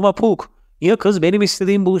 Ama Pook, ya kız benim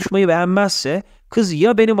istediğim buluşmayı beğenmezse, kız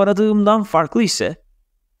ya benim aradığımdan farklı ise,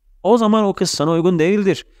 o zaman o kız sana uygun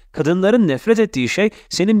değildir. Kadınların nefret ettiği şey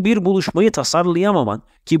senin bir buluşmayı tasarlayamaman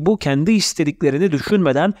ki bu kendi istediklerini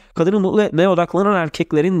düşünmeden kadını mutlu etmeye odaklanan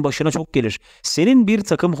erkeklerin başına çok gelir. Senin bir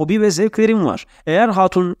takım hobi ve zevklerin var. Eğer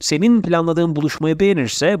hatun senin planladığın buluşmayı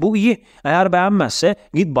beğenirse bu iyi. Eğer beğenmezse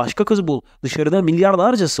git başka kız bul. Dışarıda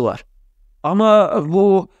milyarlarcası var. Ama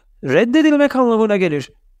bu reddedilmek anlamına gelir.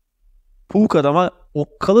 Pook adama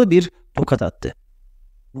okkalı bir tokat attı.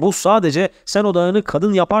 Bu sadece sen odağını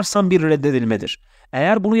kadın yaparsan bir reddedilmedir.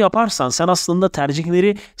 Eğer bunu yaparsan sen aslında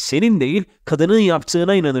tercihleri senin değil kadının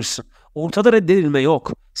yaptığına inanırsın. Ortada reddedilme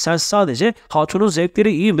yok. Sen sadece hatunun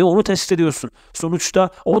zevkleri iyi mi onu test ediyorsun. Sonuçta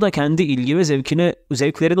o da kendi ilgi ve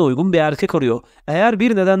zevklerine uygun bir erkek arıyor. Eğer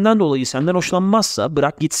bir nedenden dolayı senden hoşlanmazsa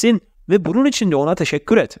bırak gitsin ve bunun için de ona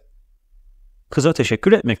teşekkür et. Kıza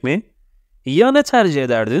teşekkür etmek mi? Ya ne tercih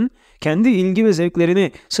ederdin? Kendi ilgi ve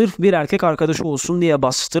zevklerini sırf bir erkek arkadaşı olsun diye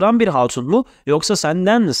bastıran bir hatun mu? Yoksa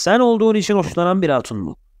senden sen olduğun için hoşlanan bir hatun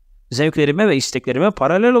mu? Zevklerime ve isteklerime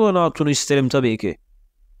paralel olan hatunu isterim tabii ki.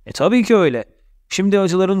 Tabii ki öyle. Şimdi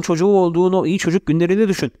acıların çocuğu olduğun o iyi çocuk günlerini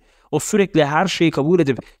düşün. O sürekli her şeyi kabul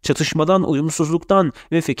edip çatışmadan, uyumsuzluktan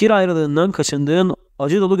ve fikir ayrılığından kaçındığın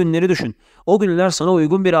acı dolu günleri düşün. O günler sana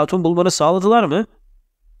uygun bir hatun bulmanı sağladılar mı?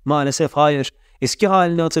 Maalesef hayır. Eski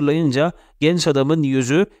halini hatırlayınca genç adamın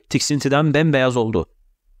yüzü tiksintiden bembeyaz oldu.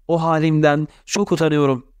 O halimden çok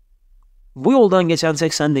utanıyorum. Bu yoldan geçen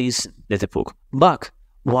tek sen değilsin, dedi Pook. Bak,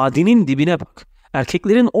 vadinin dibine bak.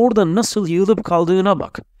 Erkeklerin orada nasıl yığılıp kaldığına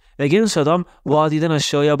bak. Ve genç adam vadiden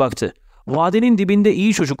aşağıya baktı. Vadinin dibinde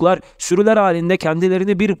iyi çocuklar sürüler halinde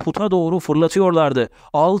kendilerini bir puta doğru fırlatıyorlardı.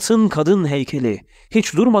 Altın kadın heykeli.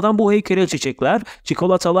 Hiç durmadan bu heykele çiçekler,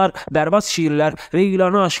 çikolatalar, berbat şiirler ve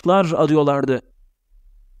ilanı aşklar adıyorlardı.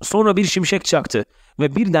 Sonra bir şimşek çaktı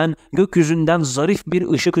ve birden gökyüzünden zarif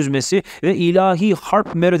bir ışık hüzmesi ve ilahi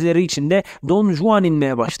harp melodileri içinde Don Juan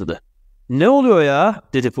inmeye başladı. "Ne oluyor ya?"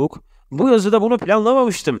 dedi Pook. "Bu yazıda bunu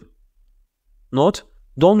planlamamıştım." Not: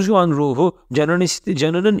 Don Juan ruhu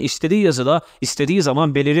canının istediği yazıda istediği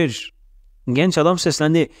zaman belirir. Genç adam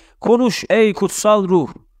seslendi. "Konuş ey kutsal ruh."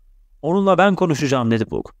 "Onunla ben konuşacağım," dedi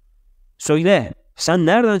Pook. "Söyle, sen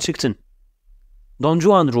nereden çıktın?" Don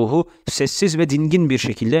Juan ruhu sessiz ve dingin bir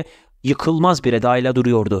şekilde yıkılmaz bir edayla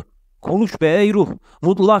duruyordu. "Konuş be ey ruh,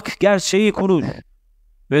 mutlak gerçeği konuş."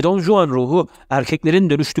 Ve Don Juan ruhu erkeklerin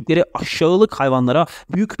dönüştükleri aşağılık hayvanlara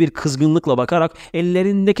büyük bir kızgınlıkla bakarak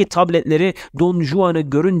ellerindeki tabletleri Don Juan'ı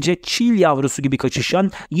görünce çil yavrusu gibi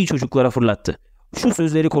kaçışan iyi çocuklara fırlattı. Şu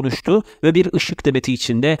sözleri konuştu ve bir ışık debeti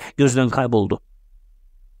içinde gözden kayboldu.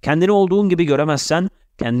 "Kendini olduğun gibi göremezsen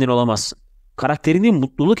kendin olamazsın. Karakterini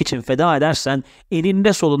mutluluk için feda edersen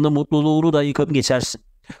eninde sonunda mutluluğunu da yıkıp geçersin.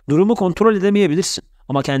 Durumu kontrol edemeyebilirsin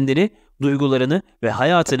ama kendini, duygularını ve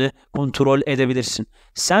hayatını kontrol edebilirsin.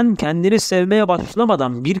 Sen kendini sevmeye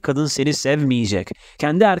başlamadan bir kadın seni sevmeyecek.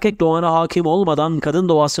 Kendi erkek doğana hakim olmadan kadın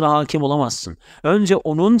doğasına hakim olamazsın. Önce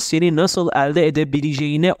onun seni nasıl elde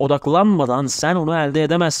edebileceğine odaklanmadan sen onu elde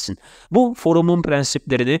edemezsin. Bu forumun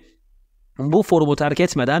prensiplerini bu forumu terk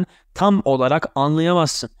etmeden tam olarak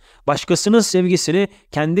anlayamazsın. Başkasının sevgisini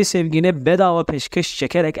kendi sevgine bedava peşkeş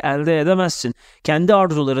çekerek elde edemezsin. Kendi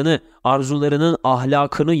arzularının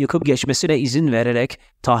ahlakını yıkıp geçmesine izin vererek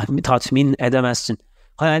tatmin edemezsin.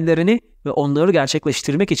 Hayallerini ve onları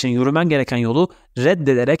gerçekleştirmek için yürümen gereken yolu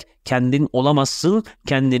reddederek kendin olamazsın,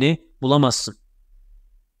 kendini bulamazsın.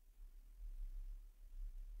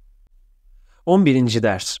 11.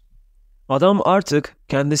 Ders. Adam artık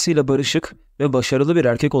kendisiyle barışık ve başarılı bir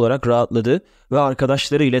erkek olarak rahatladı ve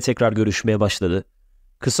arkadaşları ile tekrar görüşmeye başladı.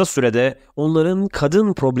 Kısa sürede onların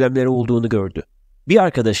kadın problemleri olduğunu gördü. Bir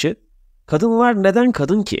arkadaşı, "Kadınlar neden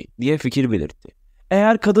kadın ki?" diye fikir belirtti.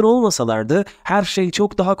 Eğer kadın olmasalardı her şey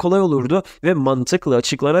çok daha kolay olurdu ve mantıklı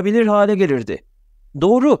açıklanabilir hale gelirdi.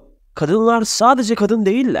 Doğru, kadınlar sadece kadın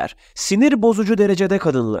değiller, sinir bozucu derecede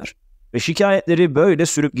kadınlar. Ve şikayetleri böyle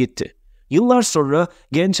sürüp gitti. Yıllar sonra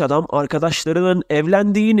genç adam arkadaşlarının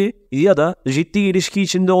evlendiğini ya da ciddi ilişki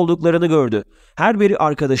içinde olduklarını gördü. Her biri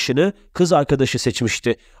arkadaşını kız arkadaşı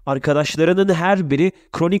seçmişti. Arkadaşlarının her biri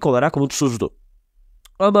kronik olarak mutsuzdu.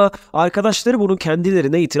 Ama arkadaşları bunu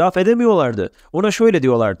kendilerine itiraf edemiyorlardı. Ona şöyle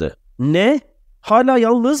diyorlardı: "Ne? Hala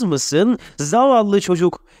yalnız mısın? Zavallı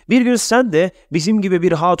çocuk. Bir gün sen de bizim gibi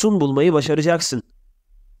bir hatun bulmayı başaracaksın."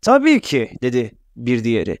 "Tabii ki," dedi bir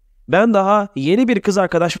diğeri. "Ben daha yeni bir kız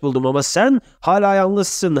arkadaş buldum ama sen hala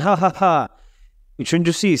yalnızsın, ha ha ha."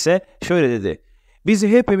 Üçüncüsü ise şöyle dedi: "Biz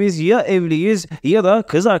hepimiz ya evliyiz ya da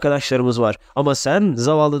kız arkadaşlarımız var. Ama sen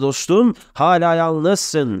zavallı dostum hala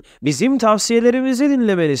yalnızsın. Bizim tavsiyelerimizi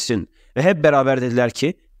dinlemelisin." Ve hep beraber dediler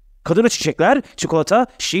ki: "Kadına çiçekler, çikolata,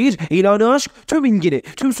 şiir, ilanı aşk, tüm ilgini,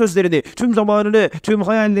 tüm sözlerini, tüm zamanını, tüm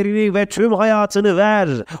hayallerini ve tüm hayatını ver.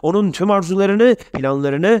 Onun tüm arzularını,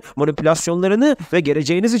 planlarını, manipülasyonlarını ve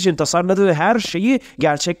geleceğiniz için tasarladığı her şeyi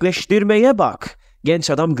gerçekleştirmeye bak." Genç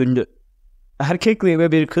adam güldü.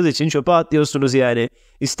 "Erkekliğime bir kız için çöpe atlıyorsunuz yani."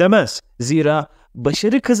 "İstemez. Zira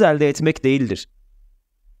başarı kız elde etmek değildir."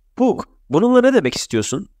 "Pook, bununla ne demek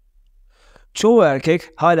istiyorsun?" "Çoğu erkek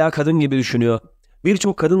hala kadın gibi düşünüyor.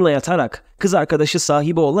 Birçok kadınla yatarak, kız arkadaşı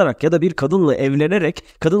sahibi olarak ya da bir kadınla evlenerek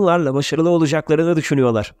kadınlarla başarılı olacaklarını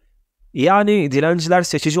düşünüyorlar." "Yani dilenciler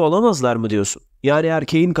seçici olamazlar mı diyorsun? Yani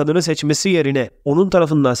erkeğin kadını seçmesi yerine onun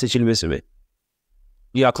tarafından seçilmesi mi?"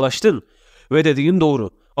 "Yaklaştın ve dediğin doğru.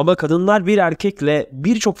 Ama kadınlar bir erkekle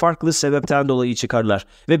birçok farklı sebepten dolayı çıkarlar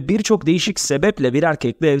ve birçok değişik sebeple bir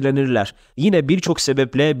erkekle evlenirler. Yine birçok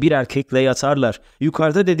sebeple bir erkekle yatarlar.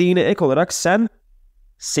 Yukarıda dediğine ek olarak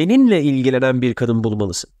seninle ilgilenen bir kadın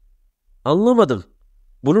bulmalısın." "Anlamadım."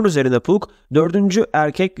 Bunun üzerine Pook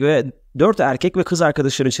dört erkek ve kız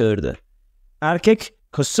arkadaşını çağırdı. Erkek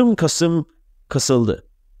kasım kasım kasıldı.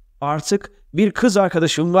 "Artık bir kız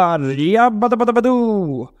arkadaşım var. Ya bada bada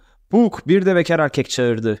badu." Pook bir de bekar erkek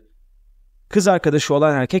çağırdı. Kız arkadaşı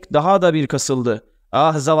olan erkek daha da bir kasıldı.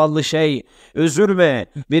 Ah zavallı şey, üzülme.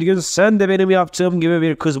 Bir gün sen de benim yaptığım gibi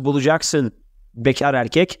bir kız bulacaksın. Bekar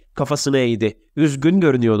erkek kafasını eğdi. Üzgün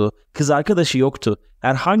görünüyordu. Kız arkadaşı yoktu.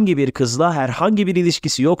 Herhangi bir kızla herhangi bir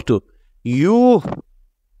ilişkisi yoktu. Yuh!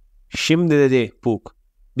 Şimdi dedi Pook.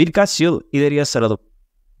 Birkaç yıl ileriye saralım.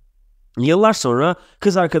 Yıllar sonra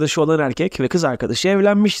kız arkadaşı olan erkek ve kız arkadaşı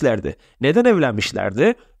evlenmişlerdi. Neden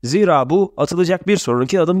evlenmişlerdi? Zira bu atılacak bir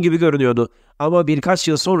sonraki adım gibi görünüyordu. Ama birkaç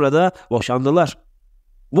yıl sonra da boşandılar.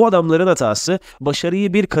 Bu adamların hatası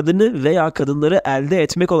başarıyı bir kadını veya kadınları elde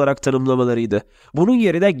etmek olarak tanımlamalarıydı. Bunun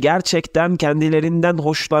yerine gerçekten kendilerinden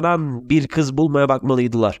hoşlanan bir kız bulmaya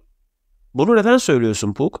bakmalıydılar. Bunu neden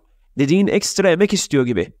söylüyorsun Pook? Dediğin ekstra emek istiyor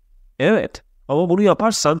gibi. Evet, ama bunu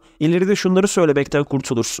yaparsan ileride şunları söylemekten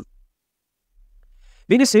kurtulursun.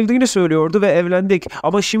 Beni sevdiğini söylüyordu ve evlendik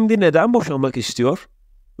ama şimdi neden boşanmak istiyor?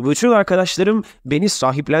 Bütün arkadaşlarım beni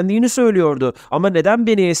sahiplendiğini söylüyordu ama neden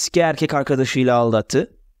beni eski erkek arkadaşıyla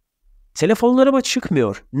aldattı? Telefonlarıma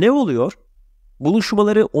çıkmıyor. Ne oluyor?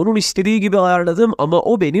 Buluşmaları onun istediği gibi ayarladım ama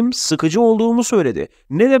o benim sıkıcı olduğumu söyledi.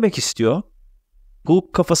 Ne demek istiyor?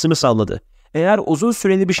 Pook kafasını salladı. Eğer uzun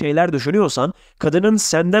süreli bir şeyler düşünüyorsan kadının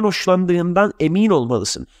senden hoşlandığından emin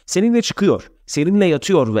olmalısın. Seninle çıkıyor, seninle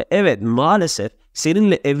yatıyor ve evet maalesef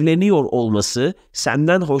seninle evleniyor olması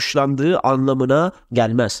senden hoşlandığı anlamına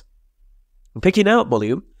gelmez. Peki ne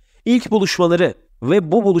yapmalıyım? İlk buluşmaları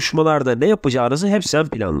ve bu buluşmalarda ne yapacağınızı hep sen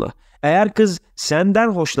planla. Eğer kız senden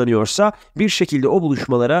hoşlanıyorsa bir şekilde o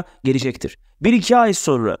buluşmalara gelecektir. 1-2 ay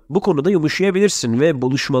sonra bu konuda yumuşayabilirsin ve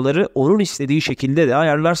buluşmaları onun istediği şekilde de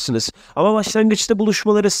ayarlarsınız. Ama başlangıçta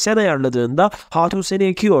buluşmaları sen ayarladığında hatun seni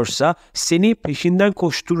ekiyorsa, seni peşinden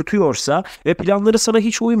koşturtuyorsa ve planları sana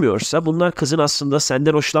hiç uymuyorsa bunlar kızın aslında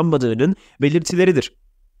senden hoşlanmadığının belirtileridir.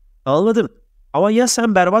 Anladın? Ama ya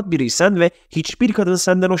sen berbat biriysen ve hiçbir kadın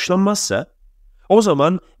senden hoşlanmazsa? O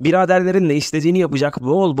zaman biraderlerinle istediğini yapacak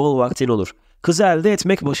bol bol vaktin olur. Kızı elde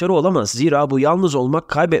etmek başarı olamaz. Zira bu yalnız olmak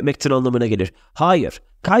kaybetmektir anlamına gelir. Hayır,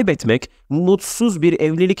 kaybetmek mutsuz bir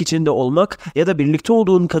evlilik içinde olmak ya da birlikte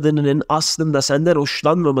olduğun kadının aslında senden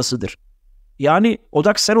hoşlanmamasıdır. Yani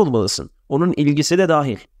odak sen olmalısın. Onun ilgisi de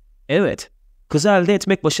dahil. Evet, kızı elde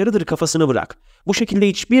etmek başarıdır kafasını bırak. Bu şekilde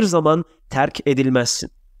hiçbir zaman terk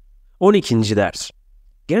edilmezsin. 12. ders.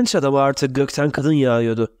 Genç adama artık gökten kadın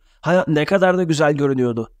yağıyordu. Hayat ne kadar da güzel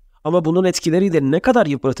görünüyordu. Ama bunun etkileri de ne kadar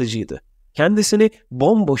yıpratıcıydı. Kendisini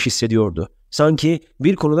bomboş hissediyordu. Sanki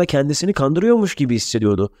bir konuda kendisini kandırıyormuş gibi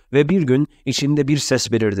hissediyordu. Ve bir gün içinde bir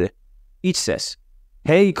ses belirdi. İç ses.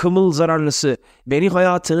 Hey kımıl zararlısı, beni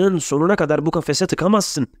hayatının sonuna kadar bu kafese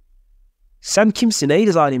tıkamazsın. Sen kimsin ey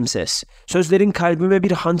zalim ses? Sözlerin kalbime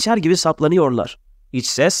bir hançer gibi saplanıyorlar. İç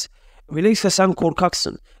ses. Öyleyse sen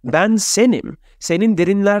korkaksın. Ben senim. Senin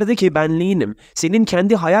derinlerdeki benliğinim. Senin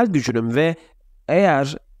kendi hayal gücünüm ve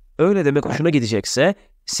eğer öyle demek hoşuna gidecekse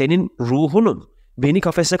senin ruhunum. Beni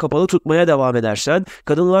kafese kapalı tutmaya devam edersen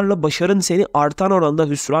kadınlarla başarın seni artan oranda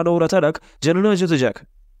hüsrana uğratarak canını acıtacak.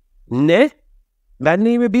 Ne?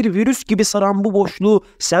 Benliğimi bir virüs gibi saran bu boşluğu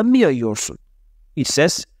sen mi yayıyorsun? İç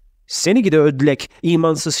ses. Seni gide ödlek,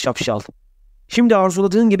 imansız şapşal. Şimdi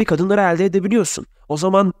arzuladığın gibi kadınları elde edebiliyorsun. O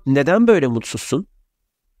zaman neden böyle mutsuzsun?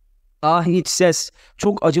 Ah iç ses,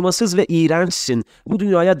 çok acımasız ve iğrençsin. Bu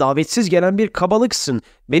dünyaya davetsiz gelen bir kabalıksın.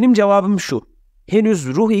 Benim cevabım şu. Henüz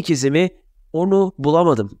ruh ikizimi, onu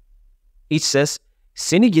bulamadım. İç ses,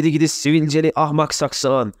 seni gidi gidi sivilceli ahmak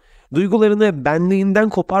saksağan. Duygularını benliğinden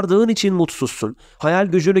kopardığın için mutsuzsun. Hayal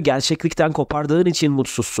gücünü gerçeklikten kopardığın için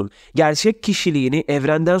mutsuzsun. Gerçek kişiliğini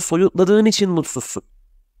evrenden soyutladığın için mutsuzsun.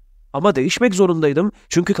 Ama değişmek zorundaydım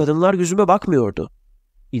çünkü kadınlar yüzüme bakmıyordu.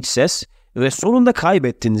 İç ses, ve sonunda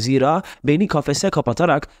kaybettin zira beni kafese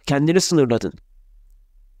kapatarak kendini sınırladın.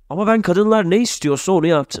 Ama ben kadınlar ne istiyorsa onu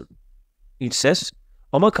yaptım. İç ses,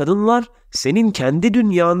 ama kadınlar senin kendi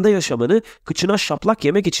dünyanda yaşamanı, kıçına şaplak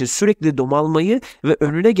yemek için sürekli domalmayı ve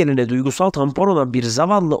önüne gelene duygusal tampon olan bir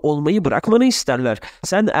zavallı olmayı bırakmanı isterler.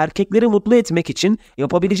 Sen erkekleri mutlu etmek için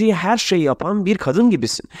yapabileceği her şeyi yapan bir kadın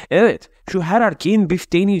gibisin. Evet, şu her erkeğin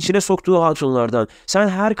bifteğini içine soktuğu hatunlardan. Sen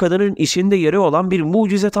her kadının içinde yeri olan bir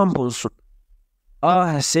mucize tamponsun.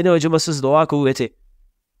 Ah seni acımasız doğa kuvveti.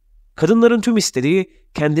 Kadınların tüm istediği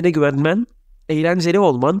kendine güvenmen, eğlenceli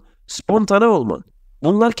olman, spontane olman.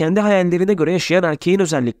 Bunlar kendi hayallerine göre yaşayan erkeğin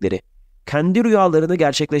özellikleri. Kendi rüyalarını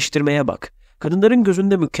gerçekleştirmeye bak. Kadınların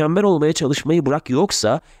gözünde mükemmel olmaya çalışmayı bırak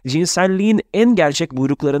yoksa cinselliğin en gerçek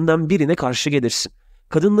buyruklarından birine karşı gelirsin.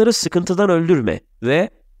 Kadınları sıkıntıdan öldürme ve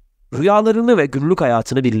rüyalarını ve günlük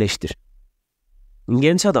hayatını birleştir.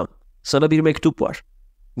 Genç adam, sana bir mektup var.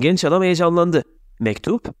 Genç adam heyecanlandı.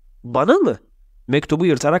 Mektup? Bana mı? Mektubu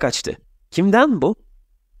yırtarak açtı. Kimden bu?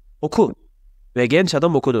 Oku. ve genç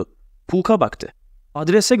adam okudu. Pook'a baktı.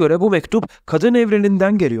 Adrese göre bu mektup kadın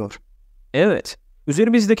evreninden geliyor. Evet,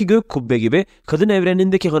 üzerimizdeki gök kubbe gibi kadın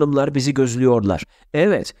evrenindeki hanımlar bizi gözlüyorlar.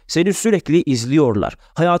 Evet, seni sürekli izliyorlar,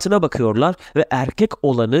 hayatına bakıyorlar ve erkek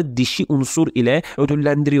olanı dişi unsur ile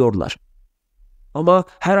ödüllendiriyorlar. Ama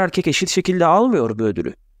her erkek eşit şekilde almıyor bu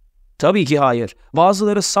ödülü. Tabii ki hayır.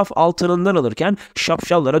 Bazıları saf altınından alırken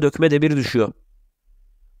şapşallara dökme demiri düşüyor.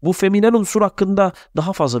 Bu feminen unsur hakkında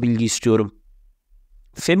daha fazla bilgi istiyorum.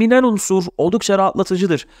 Feminen unsur oldukça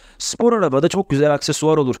rahatlatıcıdır. Spor arabada çok güzel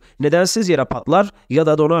aksesuar olur. Nedensiz yere patlar ya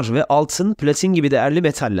da donar ve altın, platin gibi değerli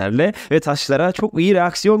metallerle ve taşlara çok iyi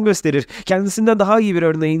reaksiyon gösterir. Kendisinden daha iyi bir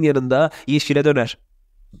örneğin yanında yeşile döner.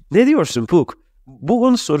 Ne diyorsun Pook? Bu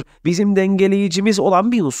unsur bizim dengeleyicimiz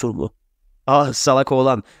olan bir unsur mu? Ah salak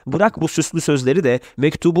oğlan, bırak bu süslü sözleri de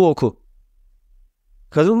mektubu oku.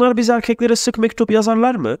 Kadınlar biz erkeklere sık mektup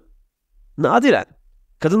yazarlar mı? Nadiren.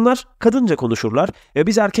 Kadınlar kadınca konuşurlar ve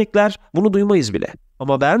biz erkekler bunu duymayız bile.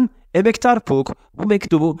 Ama ben, emektar Pook, bu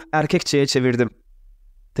mektubu erkekçeye çevirdim.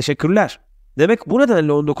 Teşekkürler. Demek bu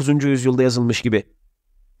nedenle 19. yüzyılda yazılmış gibi.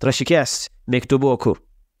 Tıraşı kes, mektubu oku.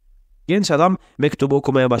 Genç adam mektubu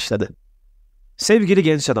okumaya başladı. Sevgili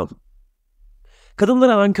genç adam.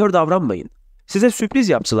 Kadınlara nankör davranmayın. Size sürpriz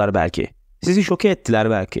yaptılar belki. Sizi şoke ettiler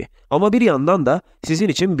belki. Ama bir yandan da sizin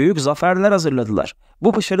için büyük zaferler hazırladılar.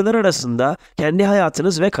 Bu başarılar arasında kendi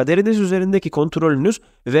hayatınız ve kaderiniz üzerindeki kontrolünüz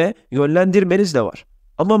ve yönlendirmeniz de var.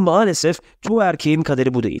 Ama maalesef çoğu erkeğin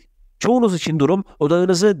kaderi bu değil. Çoğunuz için durum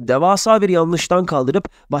odağınızı devasa bir yanlıştan kaldırıp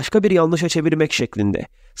başka bir yanlışa çevirmek şeklinde.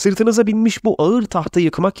 Sırtınıza binmiş bu ağır tahtı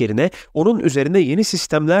yıkmak yerine onun üzerine yeni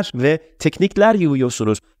sistemler ve teknikler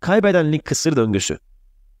yığıyorsunuz. Kaybedenlik kısır döngüsü.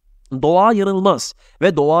 Doğa yanılmaz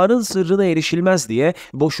ve doğanın sırrına erişilmez diye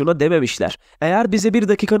boşuna dememişler. Eğer bize bir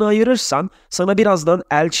dakikanı ayırırsan sana birazdan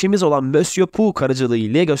elçimiz olan Monsieur Pook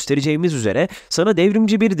aracılığıyla göstereceğimiz üzere sana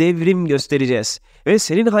devrimci bir devrim göstereceğiz. Ve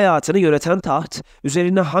senin hayatını yöneten taht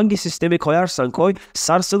üzerine hangi sistemi koyarsan koy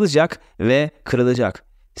sarsılacak ve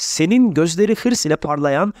kırılacak. Senin gözleri hırs ile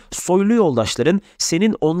parlayan soylu yoldaşların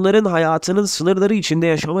senin onların hayatının sınırları içinde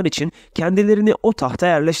yaşaman için kendilerini o tahta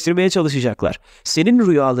yerleştirmeye çalışacaklar. Senin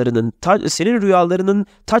rüyalarının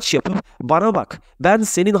taç yapıp bana bak, ben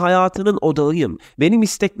senin hayatının odağıyım. Benim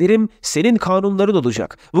isteklerim senin kanunların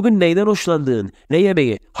olacak. Bugün neyden hoşlandığın, ne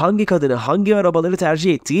yemeği, hangi kadını, hangi arabaları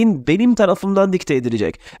tercih ettiğin benim tarafımdan dikte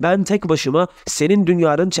edilecek. Ben tek başıma senin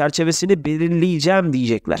dünyanın çerçevesini belirleyeceğim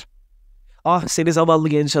diyecekler. Ah seni zavallı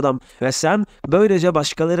genç adam ve sen böylece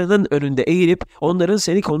başkalarının önünde eğilip onların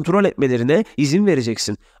seni kontrol etmelerine izin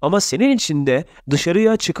vereceksin. Ama senin içinde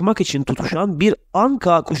dışarıya çıkmak için tutuşan bir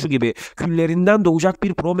anka kuşu gibi küllerinden doğacak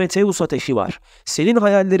bir Prometheus ateşi var. Senin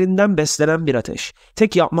hayallerinden beslenen bir ateş.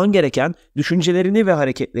 Tek yapman gereken düşüncelerini ve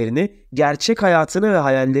hareketlerini, gerçek hayatını ve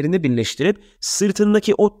hayallerini birleştirip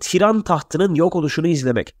sırtındaki o tiran tahtının yok oluşunu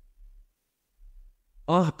izlemek.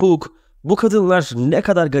 Ah Pook, bu kadınlar ne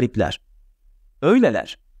kadar garipler.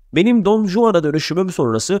 Öyleler. Benim Don Juan'a dönüşümüm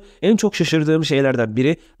sonrası en çok şaşırdığım şeylerden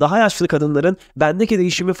biri daha yaşlı kadınların bendeki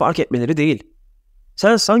değişimi fark etmeleri değil.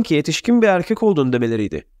 Sen sanki yetişkin bir erkek oldun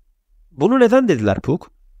demeleriydi. Bunu neden dediler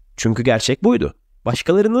Pook? Çünkü gerçek buydu.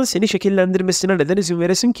 Başkalarının seni şekillendirmesine neden izin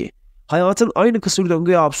veresin ki? Hayatın aynı kısır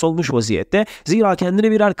döngüye hapsolmuş vaziyette zira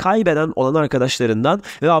kendini birer kaybeden olan arkadaşlarından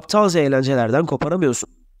ve aptalca eğlencelerden koparamıyorsun.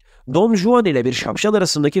 Don Juan ile bir şapşal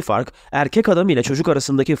arasındaki fark erkek adam ile çocuk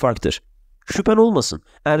arasındaki farktır. Şüphen olmasın,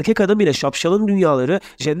 erkek adam ile şapşalın dünyaları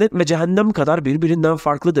cennet ve cehennem kadar birbirinden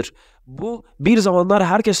farklıdır. Bu bir zamanlar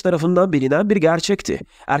herkes tarafından bilinen bir gerçekti.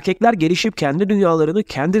 Erkekler gelişip kendi dünyalarını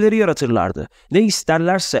kendileri yaratırlardı. Ne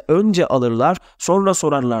isterlerse önce alırlar, sonra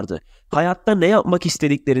sorarlardı. Hayatta ne yapmak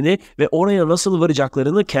istediklerini ve oraya nasıl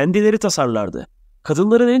varacaklarını kendileri tasarlardı.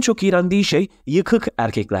 Kadınların en çok iğrendiği şey yıkık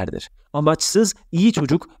erkeklerdir. Amaçsız, iyi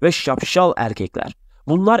çocuk ve şapşal erkekler.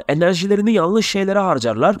 Bunlar enerjilerini yanlış şeylere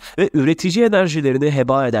harcarlar ve üretici enerjilerini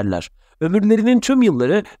heba ederler. Ömürlerinin tüm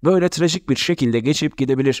yılları böyle trajik bir şekilde geçip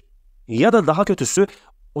gidebilir. Ya da daha kötüsü,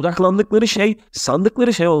 odaklandıkları şey,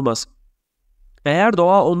 sandıkları şey olmaz. Eğer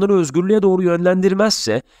doğa onları özgürlüğe doğru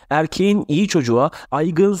yönlendirmezse, erkeğin iyi çocuğa,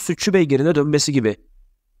 aygın sütçü beygirine dönmesi gibi.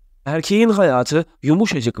 Erkeğin hayatı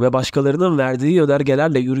yumuşacık ve başkalarının verdiği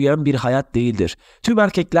yönergelerle yürüyen bir hayat değildir. Tüm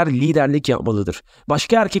erkekler liderlik yapmalıdır.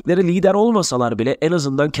 Başka erkeklere lider olmasalar bile en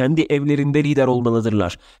azından kendi evlerinde lider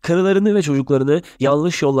olmalıdırlar. Karılarını ve çocuklarını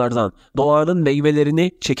yanlış yollardan, doğanın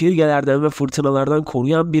meyvelerini çekirgelerden ve fırtınalardan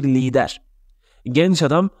koruyan bir lider. Genç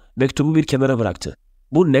adam mektubu bir kenara bıraktı.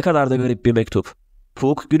 Bu ne kadar da garip bir mektup.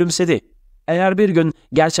 Pook gülümsedi. Eğer bir gün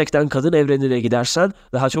gerçekten kadın evrenine gidersen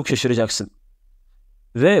daha çok şaşıracaksın.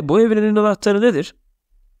 Ve bu evrenin anahtarı nedir?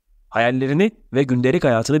 Hayallerini ve gündelik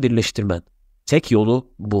hayatını birleştirmen. Tek yolu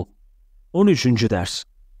bu. 13. ders.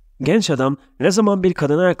 Genç adam ne zaman bir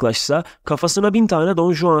kadına yaklaşsa kafasına 1000 tane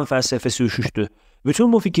Don Juan felsefesi üşüştü.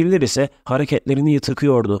 Bütün bu fikirler ise hareketlerini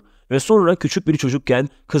tıkıyordu ve sonra küçük bir çocukken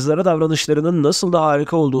kızlara davranışlarının nasıl da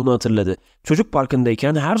harika olduğunu hatırladı. Çocuk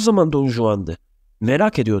parkındayken her zaman Don Juan'dı.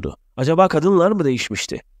 Merak ediyordu. Acaba kadınlar mı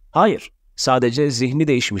değişmişti? Hayır, sadece zihni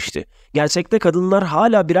değişmişti. Gerçekte kadınlar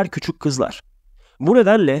hala birer küçük kızlar. Bu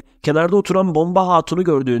nedenle kenarda oturan bomba hatunu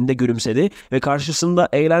gördüğünde gülümsedi ve karşısında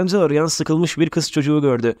eğlence arayan sıkılmış bir kız çocuğu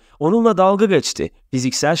gördü. Onunla dalga geçti,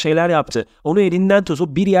 fiziksel şeyler yaptı, onu elinden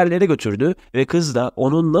tutup bir yerlere götürdü ve kız da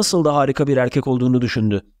onun nasıl da harika bir erkek olduğunu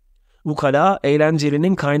düşündü. "Ukala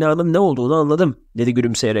eğlencelinin kaynağının ne olduğunu anladım," dedi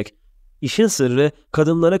gülümseyerek. "İşin sırrı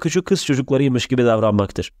kadınlara küçük kız çocuklarıymış gibi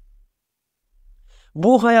davranmaktır."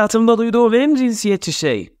 "Bu hayatımda duyduğum en cinsiyetçi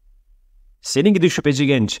şey." "Senin gidi şüpheci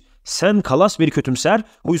genç. Sen kalas bir kötümser,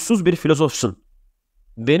 huysuz bir filozofsun.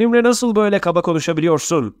 Benimle nasıl böyle kaba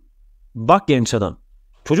konuşabiliyorsun?" "Bak genç adam,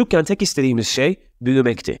 çocukken tek istediğimiz şey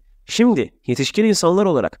büyümekti. Şimdi yetişkin insanlar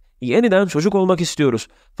olarak yeniden çocuk olmak istiyoruz.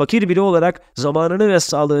 Fakir biri olarak zamanını ve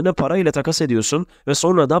sağlığını para ile takas ediyorsun ve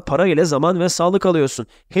sonra da para ile zaman ve sağlık alıyorsun.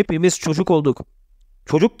 Hepimiz çocuk olduk.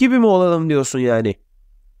 Çocuk gibi mi olalım diyorsun yani?"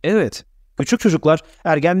 "Evet. Küçük çocuklar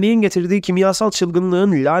ergenliğin getirdiği kimyasal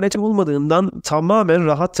çılgınlığın laneti olmadığından tamamen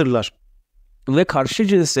rahattırlar. Ve karşı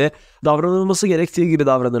cinse davranılması gerektiği gibi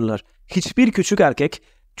davranırlar. Hiçbir küçük erkek,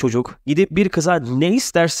 çocuk gidip bir kıza ne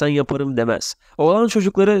istersen yaparım demez. Oğlan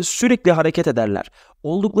çocukları sürekli hareket ederler.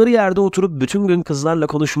 Oldukları yerde oturup bütün gün kızlarla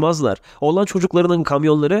konuşmazlar. Oğlan çocuklarının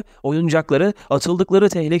kamyonları, oyuncakları, atıldıkları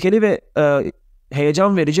tehlikeli ve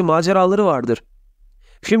heyecan verici maceraları vardır.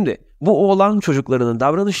 Şimdi bu oğlan çocuklarının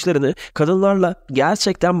davranışlarını kadınlarla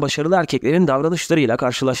gerçekten başarılı erkeklerin davranışlarıyla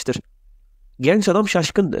karşılaştır." Genç adam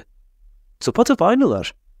şaşkındı. Tıpatıp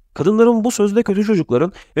aynılar. Kadınların bu sözde kötü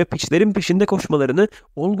çocukların ve piçlerin peşinde koşmalarını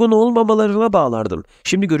olgun olmamalarına bağlardım.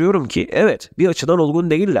 Şimdi görüyorum ki evet, bir açıdan olgun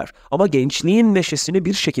değiller ama gençliğin neşesini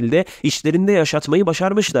bir şekilde içlerinde yaşatmayı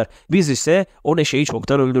başarmışlar. Biz ise o neşeyi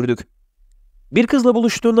çoktan öldürdük. "Bir kızla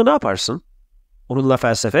buluştuğunda ne yaparsın?" "Onunla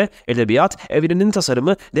felsefe, edebiyat, evrenin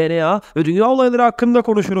tasarımı, DNA ve dünya olayları hakkında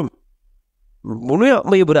konuşurum." "Bunu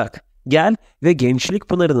yapmayı bırak. Gel ve gençlik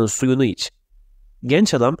pınarının suyunu iç."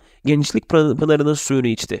 Genç adam gençlik pınarının suyunu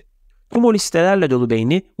içti. Tüm o listelerle dolu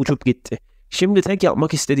beyni uçup gitti. "Şimdi tek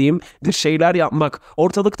yapmak istediğim bir şeyler yapmak,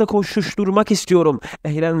 ortalıkta koşuşturmak istiyorum,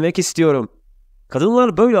 eğlenmek istiyorum."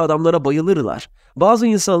 Kadınlar böyle adamlara bayılırlar. Bazı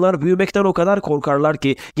insanlar büyümekten o kadar korkarlar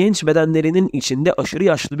ki genç bedenlerinin içinde aşırı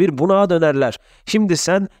yaşlı bir bunağa dönerler. Şimdi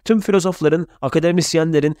sen tüm filozofların,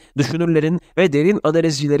 akademisyenlerin, düşünürlerin ve derin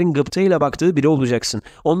analizcilerin gıptayla baktığı biri olacaksın.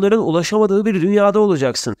 Onların ulaşamadığı bir dünyada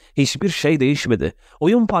olacaksın. Hiçbir şey değişmedi.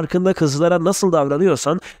 Oyun parkında kızlara nasıl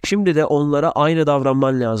davranıyorsan şimdi de onlara aynı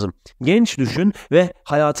davranman lazım. Genç düşün ve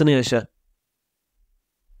hayatını yaşa.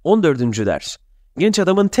 14. ders. Genç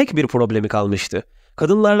adamın tek bir problemi kalmıştı.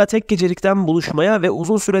 Kadınlarla tek gecelikten buluşmaya ve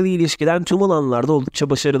uzun süreli ilişkiden tüm alanlarda oldukça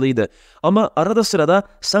başarılıydı. Ama arada sırada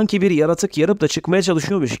sanki bir yaratık yarıp da çıkmaya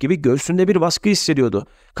çalışıyormuş gibi göğsünde bir baskı hissediyordu.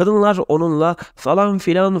 Kadınlar onunla falan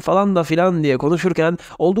filan falan da filan diye konuşurken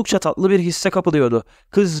oldukça tatlı bir hisse kapılıyordu.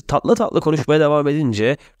 Kız tatlı tatlı konuşmaya devam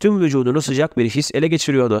edince tüm vücudunu sıcak bir his ele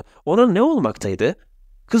geçiriyordu. Ona ne olmaktaydı?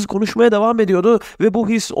 Kız konuşmaya devam ediyordu ve bu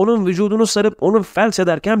his onun vücudunu sarıp onu felç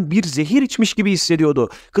ederken bir zehir içmiş gibi hissediyordu.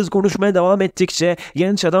 Kız konuşmaya devam ettikçe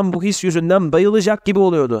genç adam bu his yüzünden bayılacak gibi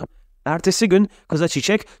oluyordu. Ertesi gün kıza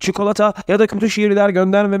çiçek, çikolata ya da kötü şiirler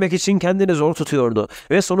göndermemek için kendini zor tutuyordu.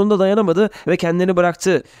 Ve sonunda dayanamadı ve kendini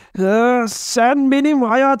bıraktı. "Sen benim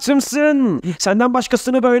hayatımsın. Senden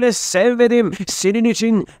başkasını böyle sevmedim. Senin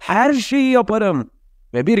için her şeyi yaparım."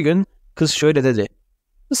 Ve bir gün kız şöyle dedi.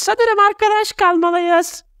 "Sanırım arkadaş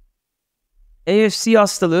kalmalıyız." AFC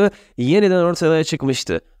hastalığı yeniden ortaya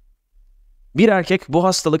çıkmıştı. Bir erkek bu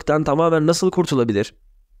hastalıktan tamamen nasıl kurtulabilir?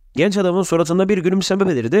 Genç adamın suratında bir gülümseme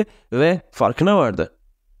belirdi ve farkına vardı.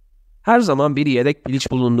 Her zaman bir yedek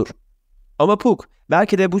piliç bulundur. Ama Pook,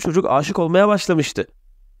 belki de bu çocuk aşık olmaya başlamıştı.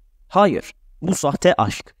 Hayır, bu sahte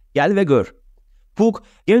aşk. Gel ve gör. Pook,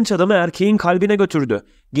 genç adamı erkeğin kalbine götürdü.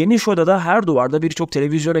 Geniş odada her duvarda birçok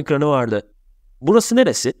televizyon ekranı vardı. Burası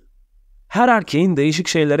neresi? Her erkeğin değişik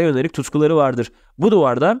şeylere yönelik tutkuları vardır. Bu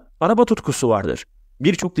duvarda araba tutkusu vardır.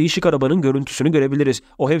 Birçok değişik arabanın görüntüsünü görebiliriz.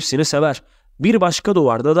 O hepsini sever. Bir başka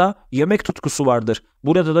duvarda da yemek tutkusu vardır.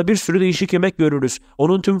 Burada da bir sürü değişik yemek görürüz.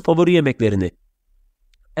 Onun tüm favori yemeklerini.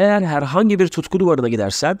 Eğer herhangi bir tutku duvarına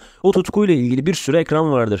gidersen o tutkuyla ilgili bir sürü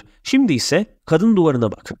ekran vardır. Şimdi ise kadın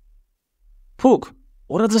duvarına bak. Pook,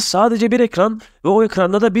 orada sadece bir ekran ve o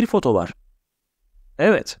ekranda da bir foto var.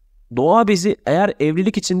 Evet, Doğa bizi eğer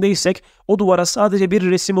evlilik içindeysek o duvara sadece bir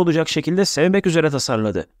resim olacak şekilde sevmek üzere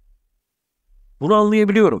tasarladı. Bunu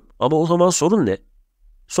anlayabiliyorum ama o zaman sorun ne?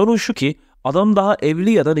 Sorun şu ki adam daha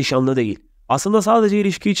evli ya da nişanlı değil. Aslında sadece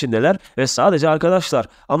ilişki içindeler ve sadece arkadaşlar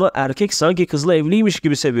ama erkek sanki kızla evliymiş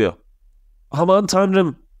gibi seviyor. Aman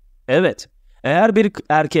tanrım. Evet, eğer bir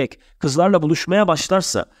erkek kızlarla buluşmaya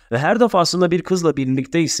başlarsa ve her defasında bir kızla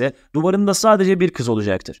birlikteyse duvarında sadece bir kız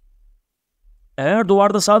olacaktır. Eğer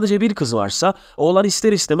duvarda sadece bir kız varsa oğlan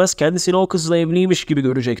ister istemez kendisini o kızla evliymiş gibi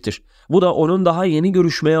görecektir. Bu da onun daha yeni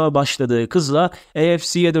görüşmeye başladığı kızla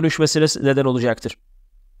AFC'ye dönüşmesine neden olacaktır.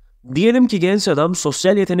 Diyelim ki genç adam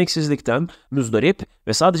sosyal yeteneksizlikten müzdarip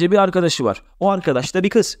ve sadece bir arkadaşı var. O arkadaş da bir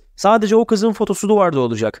kız. Sadece o kızın fotosu duvarda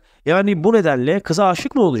olacak. Yani bu nedenle kıza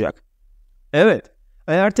aşık mı olacak? Evet.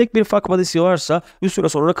 Eğer tek bir fuck buddy'si varsa bir süre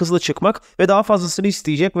sonra kızla çıkmak ve daha fazlasını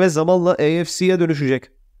isteyecek ve zamanla AFC'ye dönüşecek.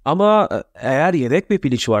 Ama eğer yedek bir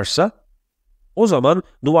piliç varsa o zaman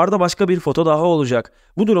duvarda başka bir foto daha olacak.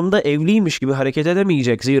 Bu durumda evliymiş gibi hareket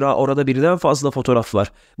edemeyecek zira orada birden fazla fotoğraf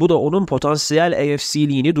var. Bu da onun potansiyel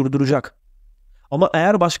AFC'liğini durduracak. Ama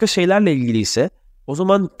eğer başka şeylerle ilgiliyse o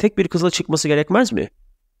zaman tek bir kızla çıkması gerekmez mi?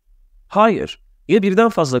 Hayır. Ya birden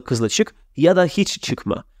fazla kızla çık ya da hiç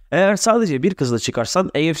çıkma. Eğer sadece bir kızla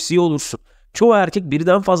çıkarsan AFC olursun. Çoğu erkek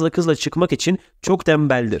birden fazla kızla çıkmak için çok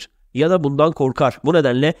tembeldir. Ya da bundan korkar. Bu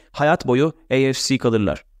nedenle hayat boyu AFC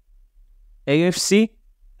kalırlar. AFC,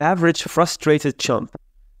 Average Frustrated Chump.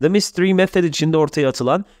 The Mystery Method içinde ortaya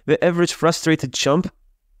atılan ve Average Frustrated Chump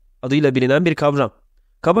adıyla bilinen bir kavram.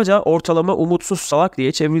 Kabaca ortalama umutsuz salak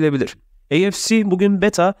diye çevrilebilir. AFC bugün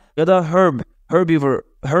beta ya da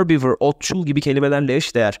herbivore, otçul gibi kelimelerle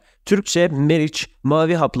eşdeğer. Türkçe meriç,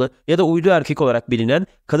 mavi haplı ya da uydu erkek olarak bilinen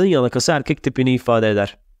kadın yalakası erkek tipini ifade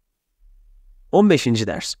eder. 15.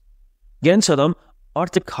 ders. Genç adam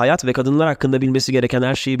artık hayat ve kadınlar hakkında bilmesi gereken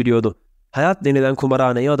her şeyi biliyordu. Hayat denilen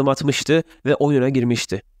kumarhaneye adım atmıştı ve oyuna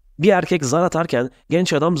girmişti. Bir erkek zar atarken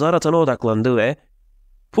genç adam zar atana odaklandı ve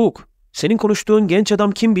 "Pook, senin konuştuğun genç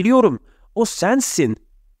adam kim biliyorum? O sensin."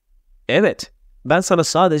 "Evet, ben sana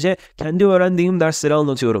sadece kendi öğrendiğim dersleri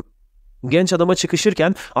anlatıyorum." Genç adama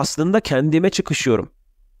çıkışırken aslında kendime çıkışıyorum.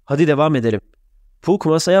 "Hadi devam edelim." Pook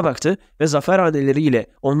masaya baktı ve zafer haneleriyle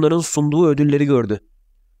onların sunduğu ödülleri gördü.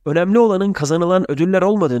 Önemli olanın kazanılan ödüller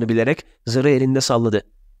olmadığını bilerek zarı elinde salladı.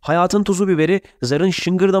 "Hayatın tuzu biberi zarın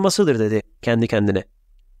şıngırdamasıdır," dedi kendi kendine.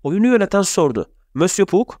 Oyunu yöneten sordu. "Monsieur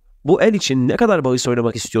Pook, bu el için ne kadar bahis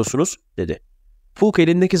oynamak istiyorsunuz?" dedi. Pook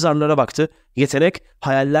elindeki zarlara baktı. Yetenek,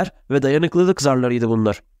 hayaller ve dayanıklılık zarlarıydı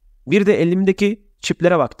bunlar. Bir de elimdeki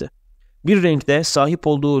çiplere baktı. Bir renkte sahip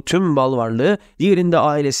olduğu tüm bal varlığı, diğerinde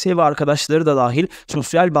ailesi ve arkadaşları da dahil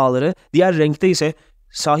sosyal bağları, diğer renkte ise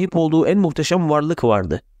sahip olduğu en muhteşem varlık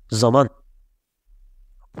vardı. Zaman.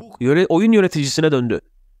 Pook oyun yöneticisine döndü.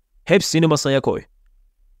 "Hepsini masaya koy."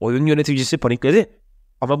 Oyun yöneticisi panikledi.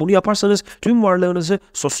 "Ama bunu yaparsanız tüm varlığınızı,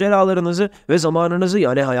 sosyal ağlarınızı ve zamanınızı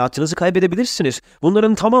yani hayatınızı kaybedebilirsiniz.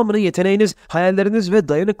 Bunların tamamını yeteneğiniz, hayalleriniz ve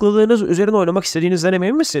dayanıklılığınız üzerine oynamak istediğinizden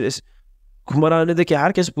emin misiniz?" Kumarhanedeki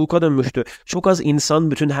herkes Pook'a dönmüştü. Çok az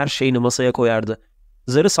insan bütün her şeyini masaya koyardı.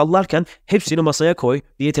 Zarı sallarken "hepsini masaya koy"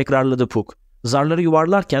 diye tekrarladı Pook. Zarları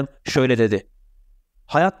yuvarlarken şöyle dedi.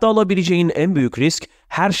 "Hayatta alabileceğin en büyük risk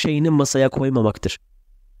her şeyini masaya koymamaktır.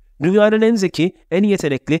 Dünyanın en zeki, en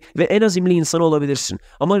yetenekli ve en azimli insanı olabilirsin.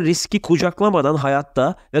 Ama riski kucaklamadan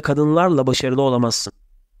hayatta ve kadınlarla başarılı olamazsın."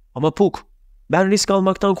 "Ama Pook, ben risk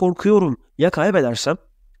almaktan korkuyorum. Ya kaybedersem?"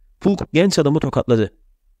 Pook genç adamı tokatladı.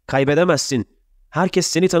 "Kaybedemezsin. Herkes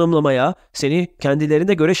seni tanımlamaya, seni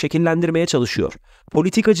kendilerine göre şekillendirmeye çalışıyor.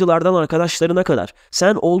 Politikacılardan arkadaşlarına kadar.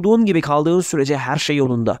 Sen olduğun gibi kaldığın sürece her şey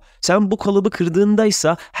yolunda. Sen bu kalıbı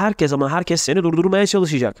kırdığındaysa herkes seni durdurmaya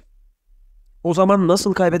çalışacak. O zaman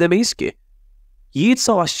nasıl kaybedemeyiz ki? Yiğit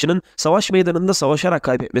savaşçının savaş meydanında savaşarak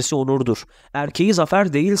kaybetmesi onurdur. Erkeği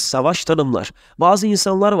zafer değil savaş tanımlar. Bazı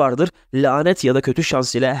insanlar vardır, lanet ya da kötü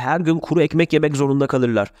şans ile her gün kuru ekmek yemek zorunda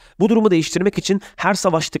kalırlar. Bu durumu değiştirmek için her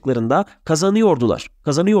savaştıklarında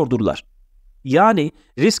kazanıyordurlar. Yani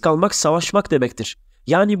risk almak savaşmak demektir.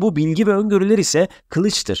 Yani bu bilgi ve öngörüler ise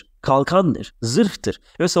kılıçtır, kalkandır, zırhtır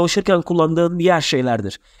ve savaşırken kullandığın diğer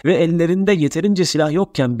şeylerdir. Ve ellerinde yeterince silah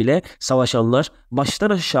yokken bile savaşanlar baştan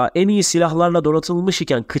aşağı en iyi silahlarla donatılmış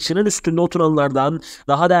iken kıçının üstünde oturanlardan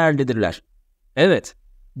daha değerlidirler. Evet,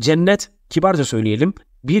 cennet, kibarca söyleyelim,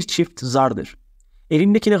 bir çift zardır.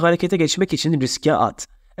 Elindekini harekete geçmek için riske at.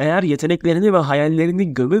 Eğer yeteneklerini ve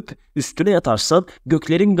hayallerini gömüp üstüne yatarsan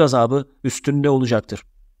göklerin gazabı üstünde olacaktır.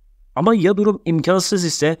 Ama ya durum imkansız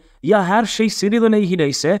ise, ya her şey senin aleyhine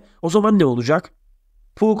ise o zaman ne olacak?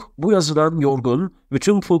 Pook bu yazıdan yorgun,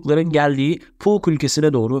 bütün Pook'ların geldiği Pook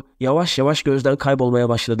ülkesine doğru yavaş yavaş gözden kaybolmaya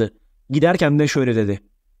başladı. Giderken de şöyle dedi.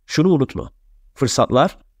 Şunu unutma.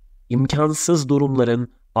 Fırsatlar imkansız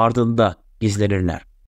durumların ardında gizlenirler.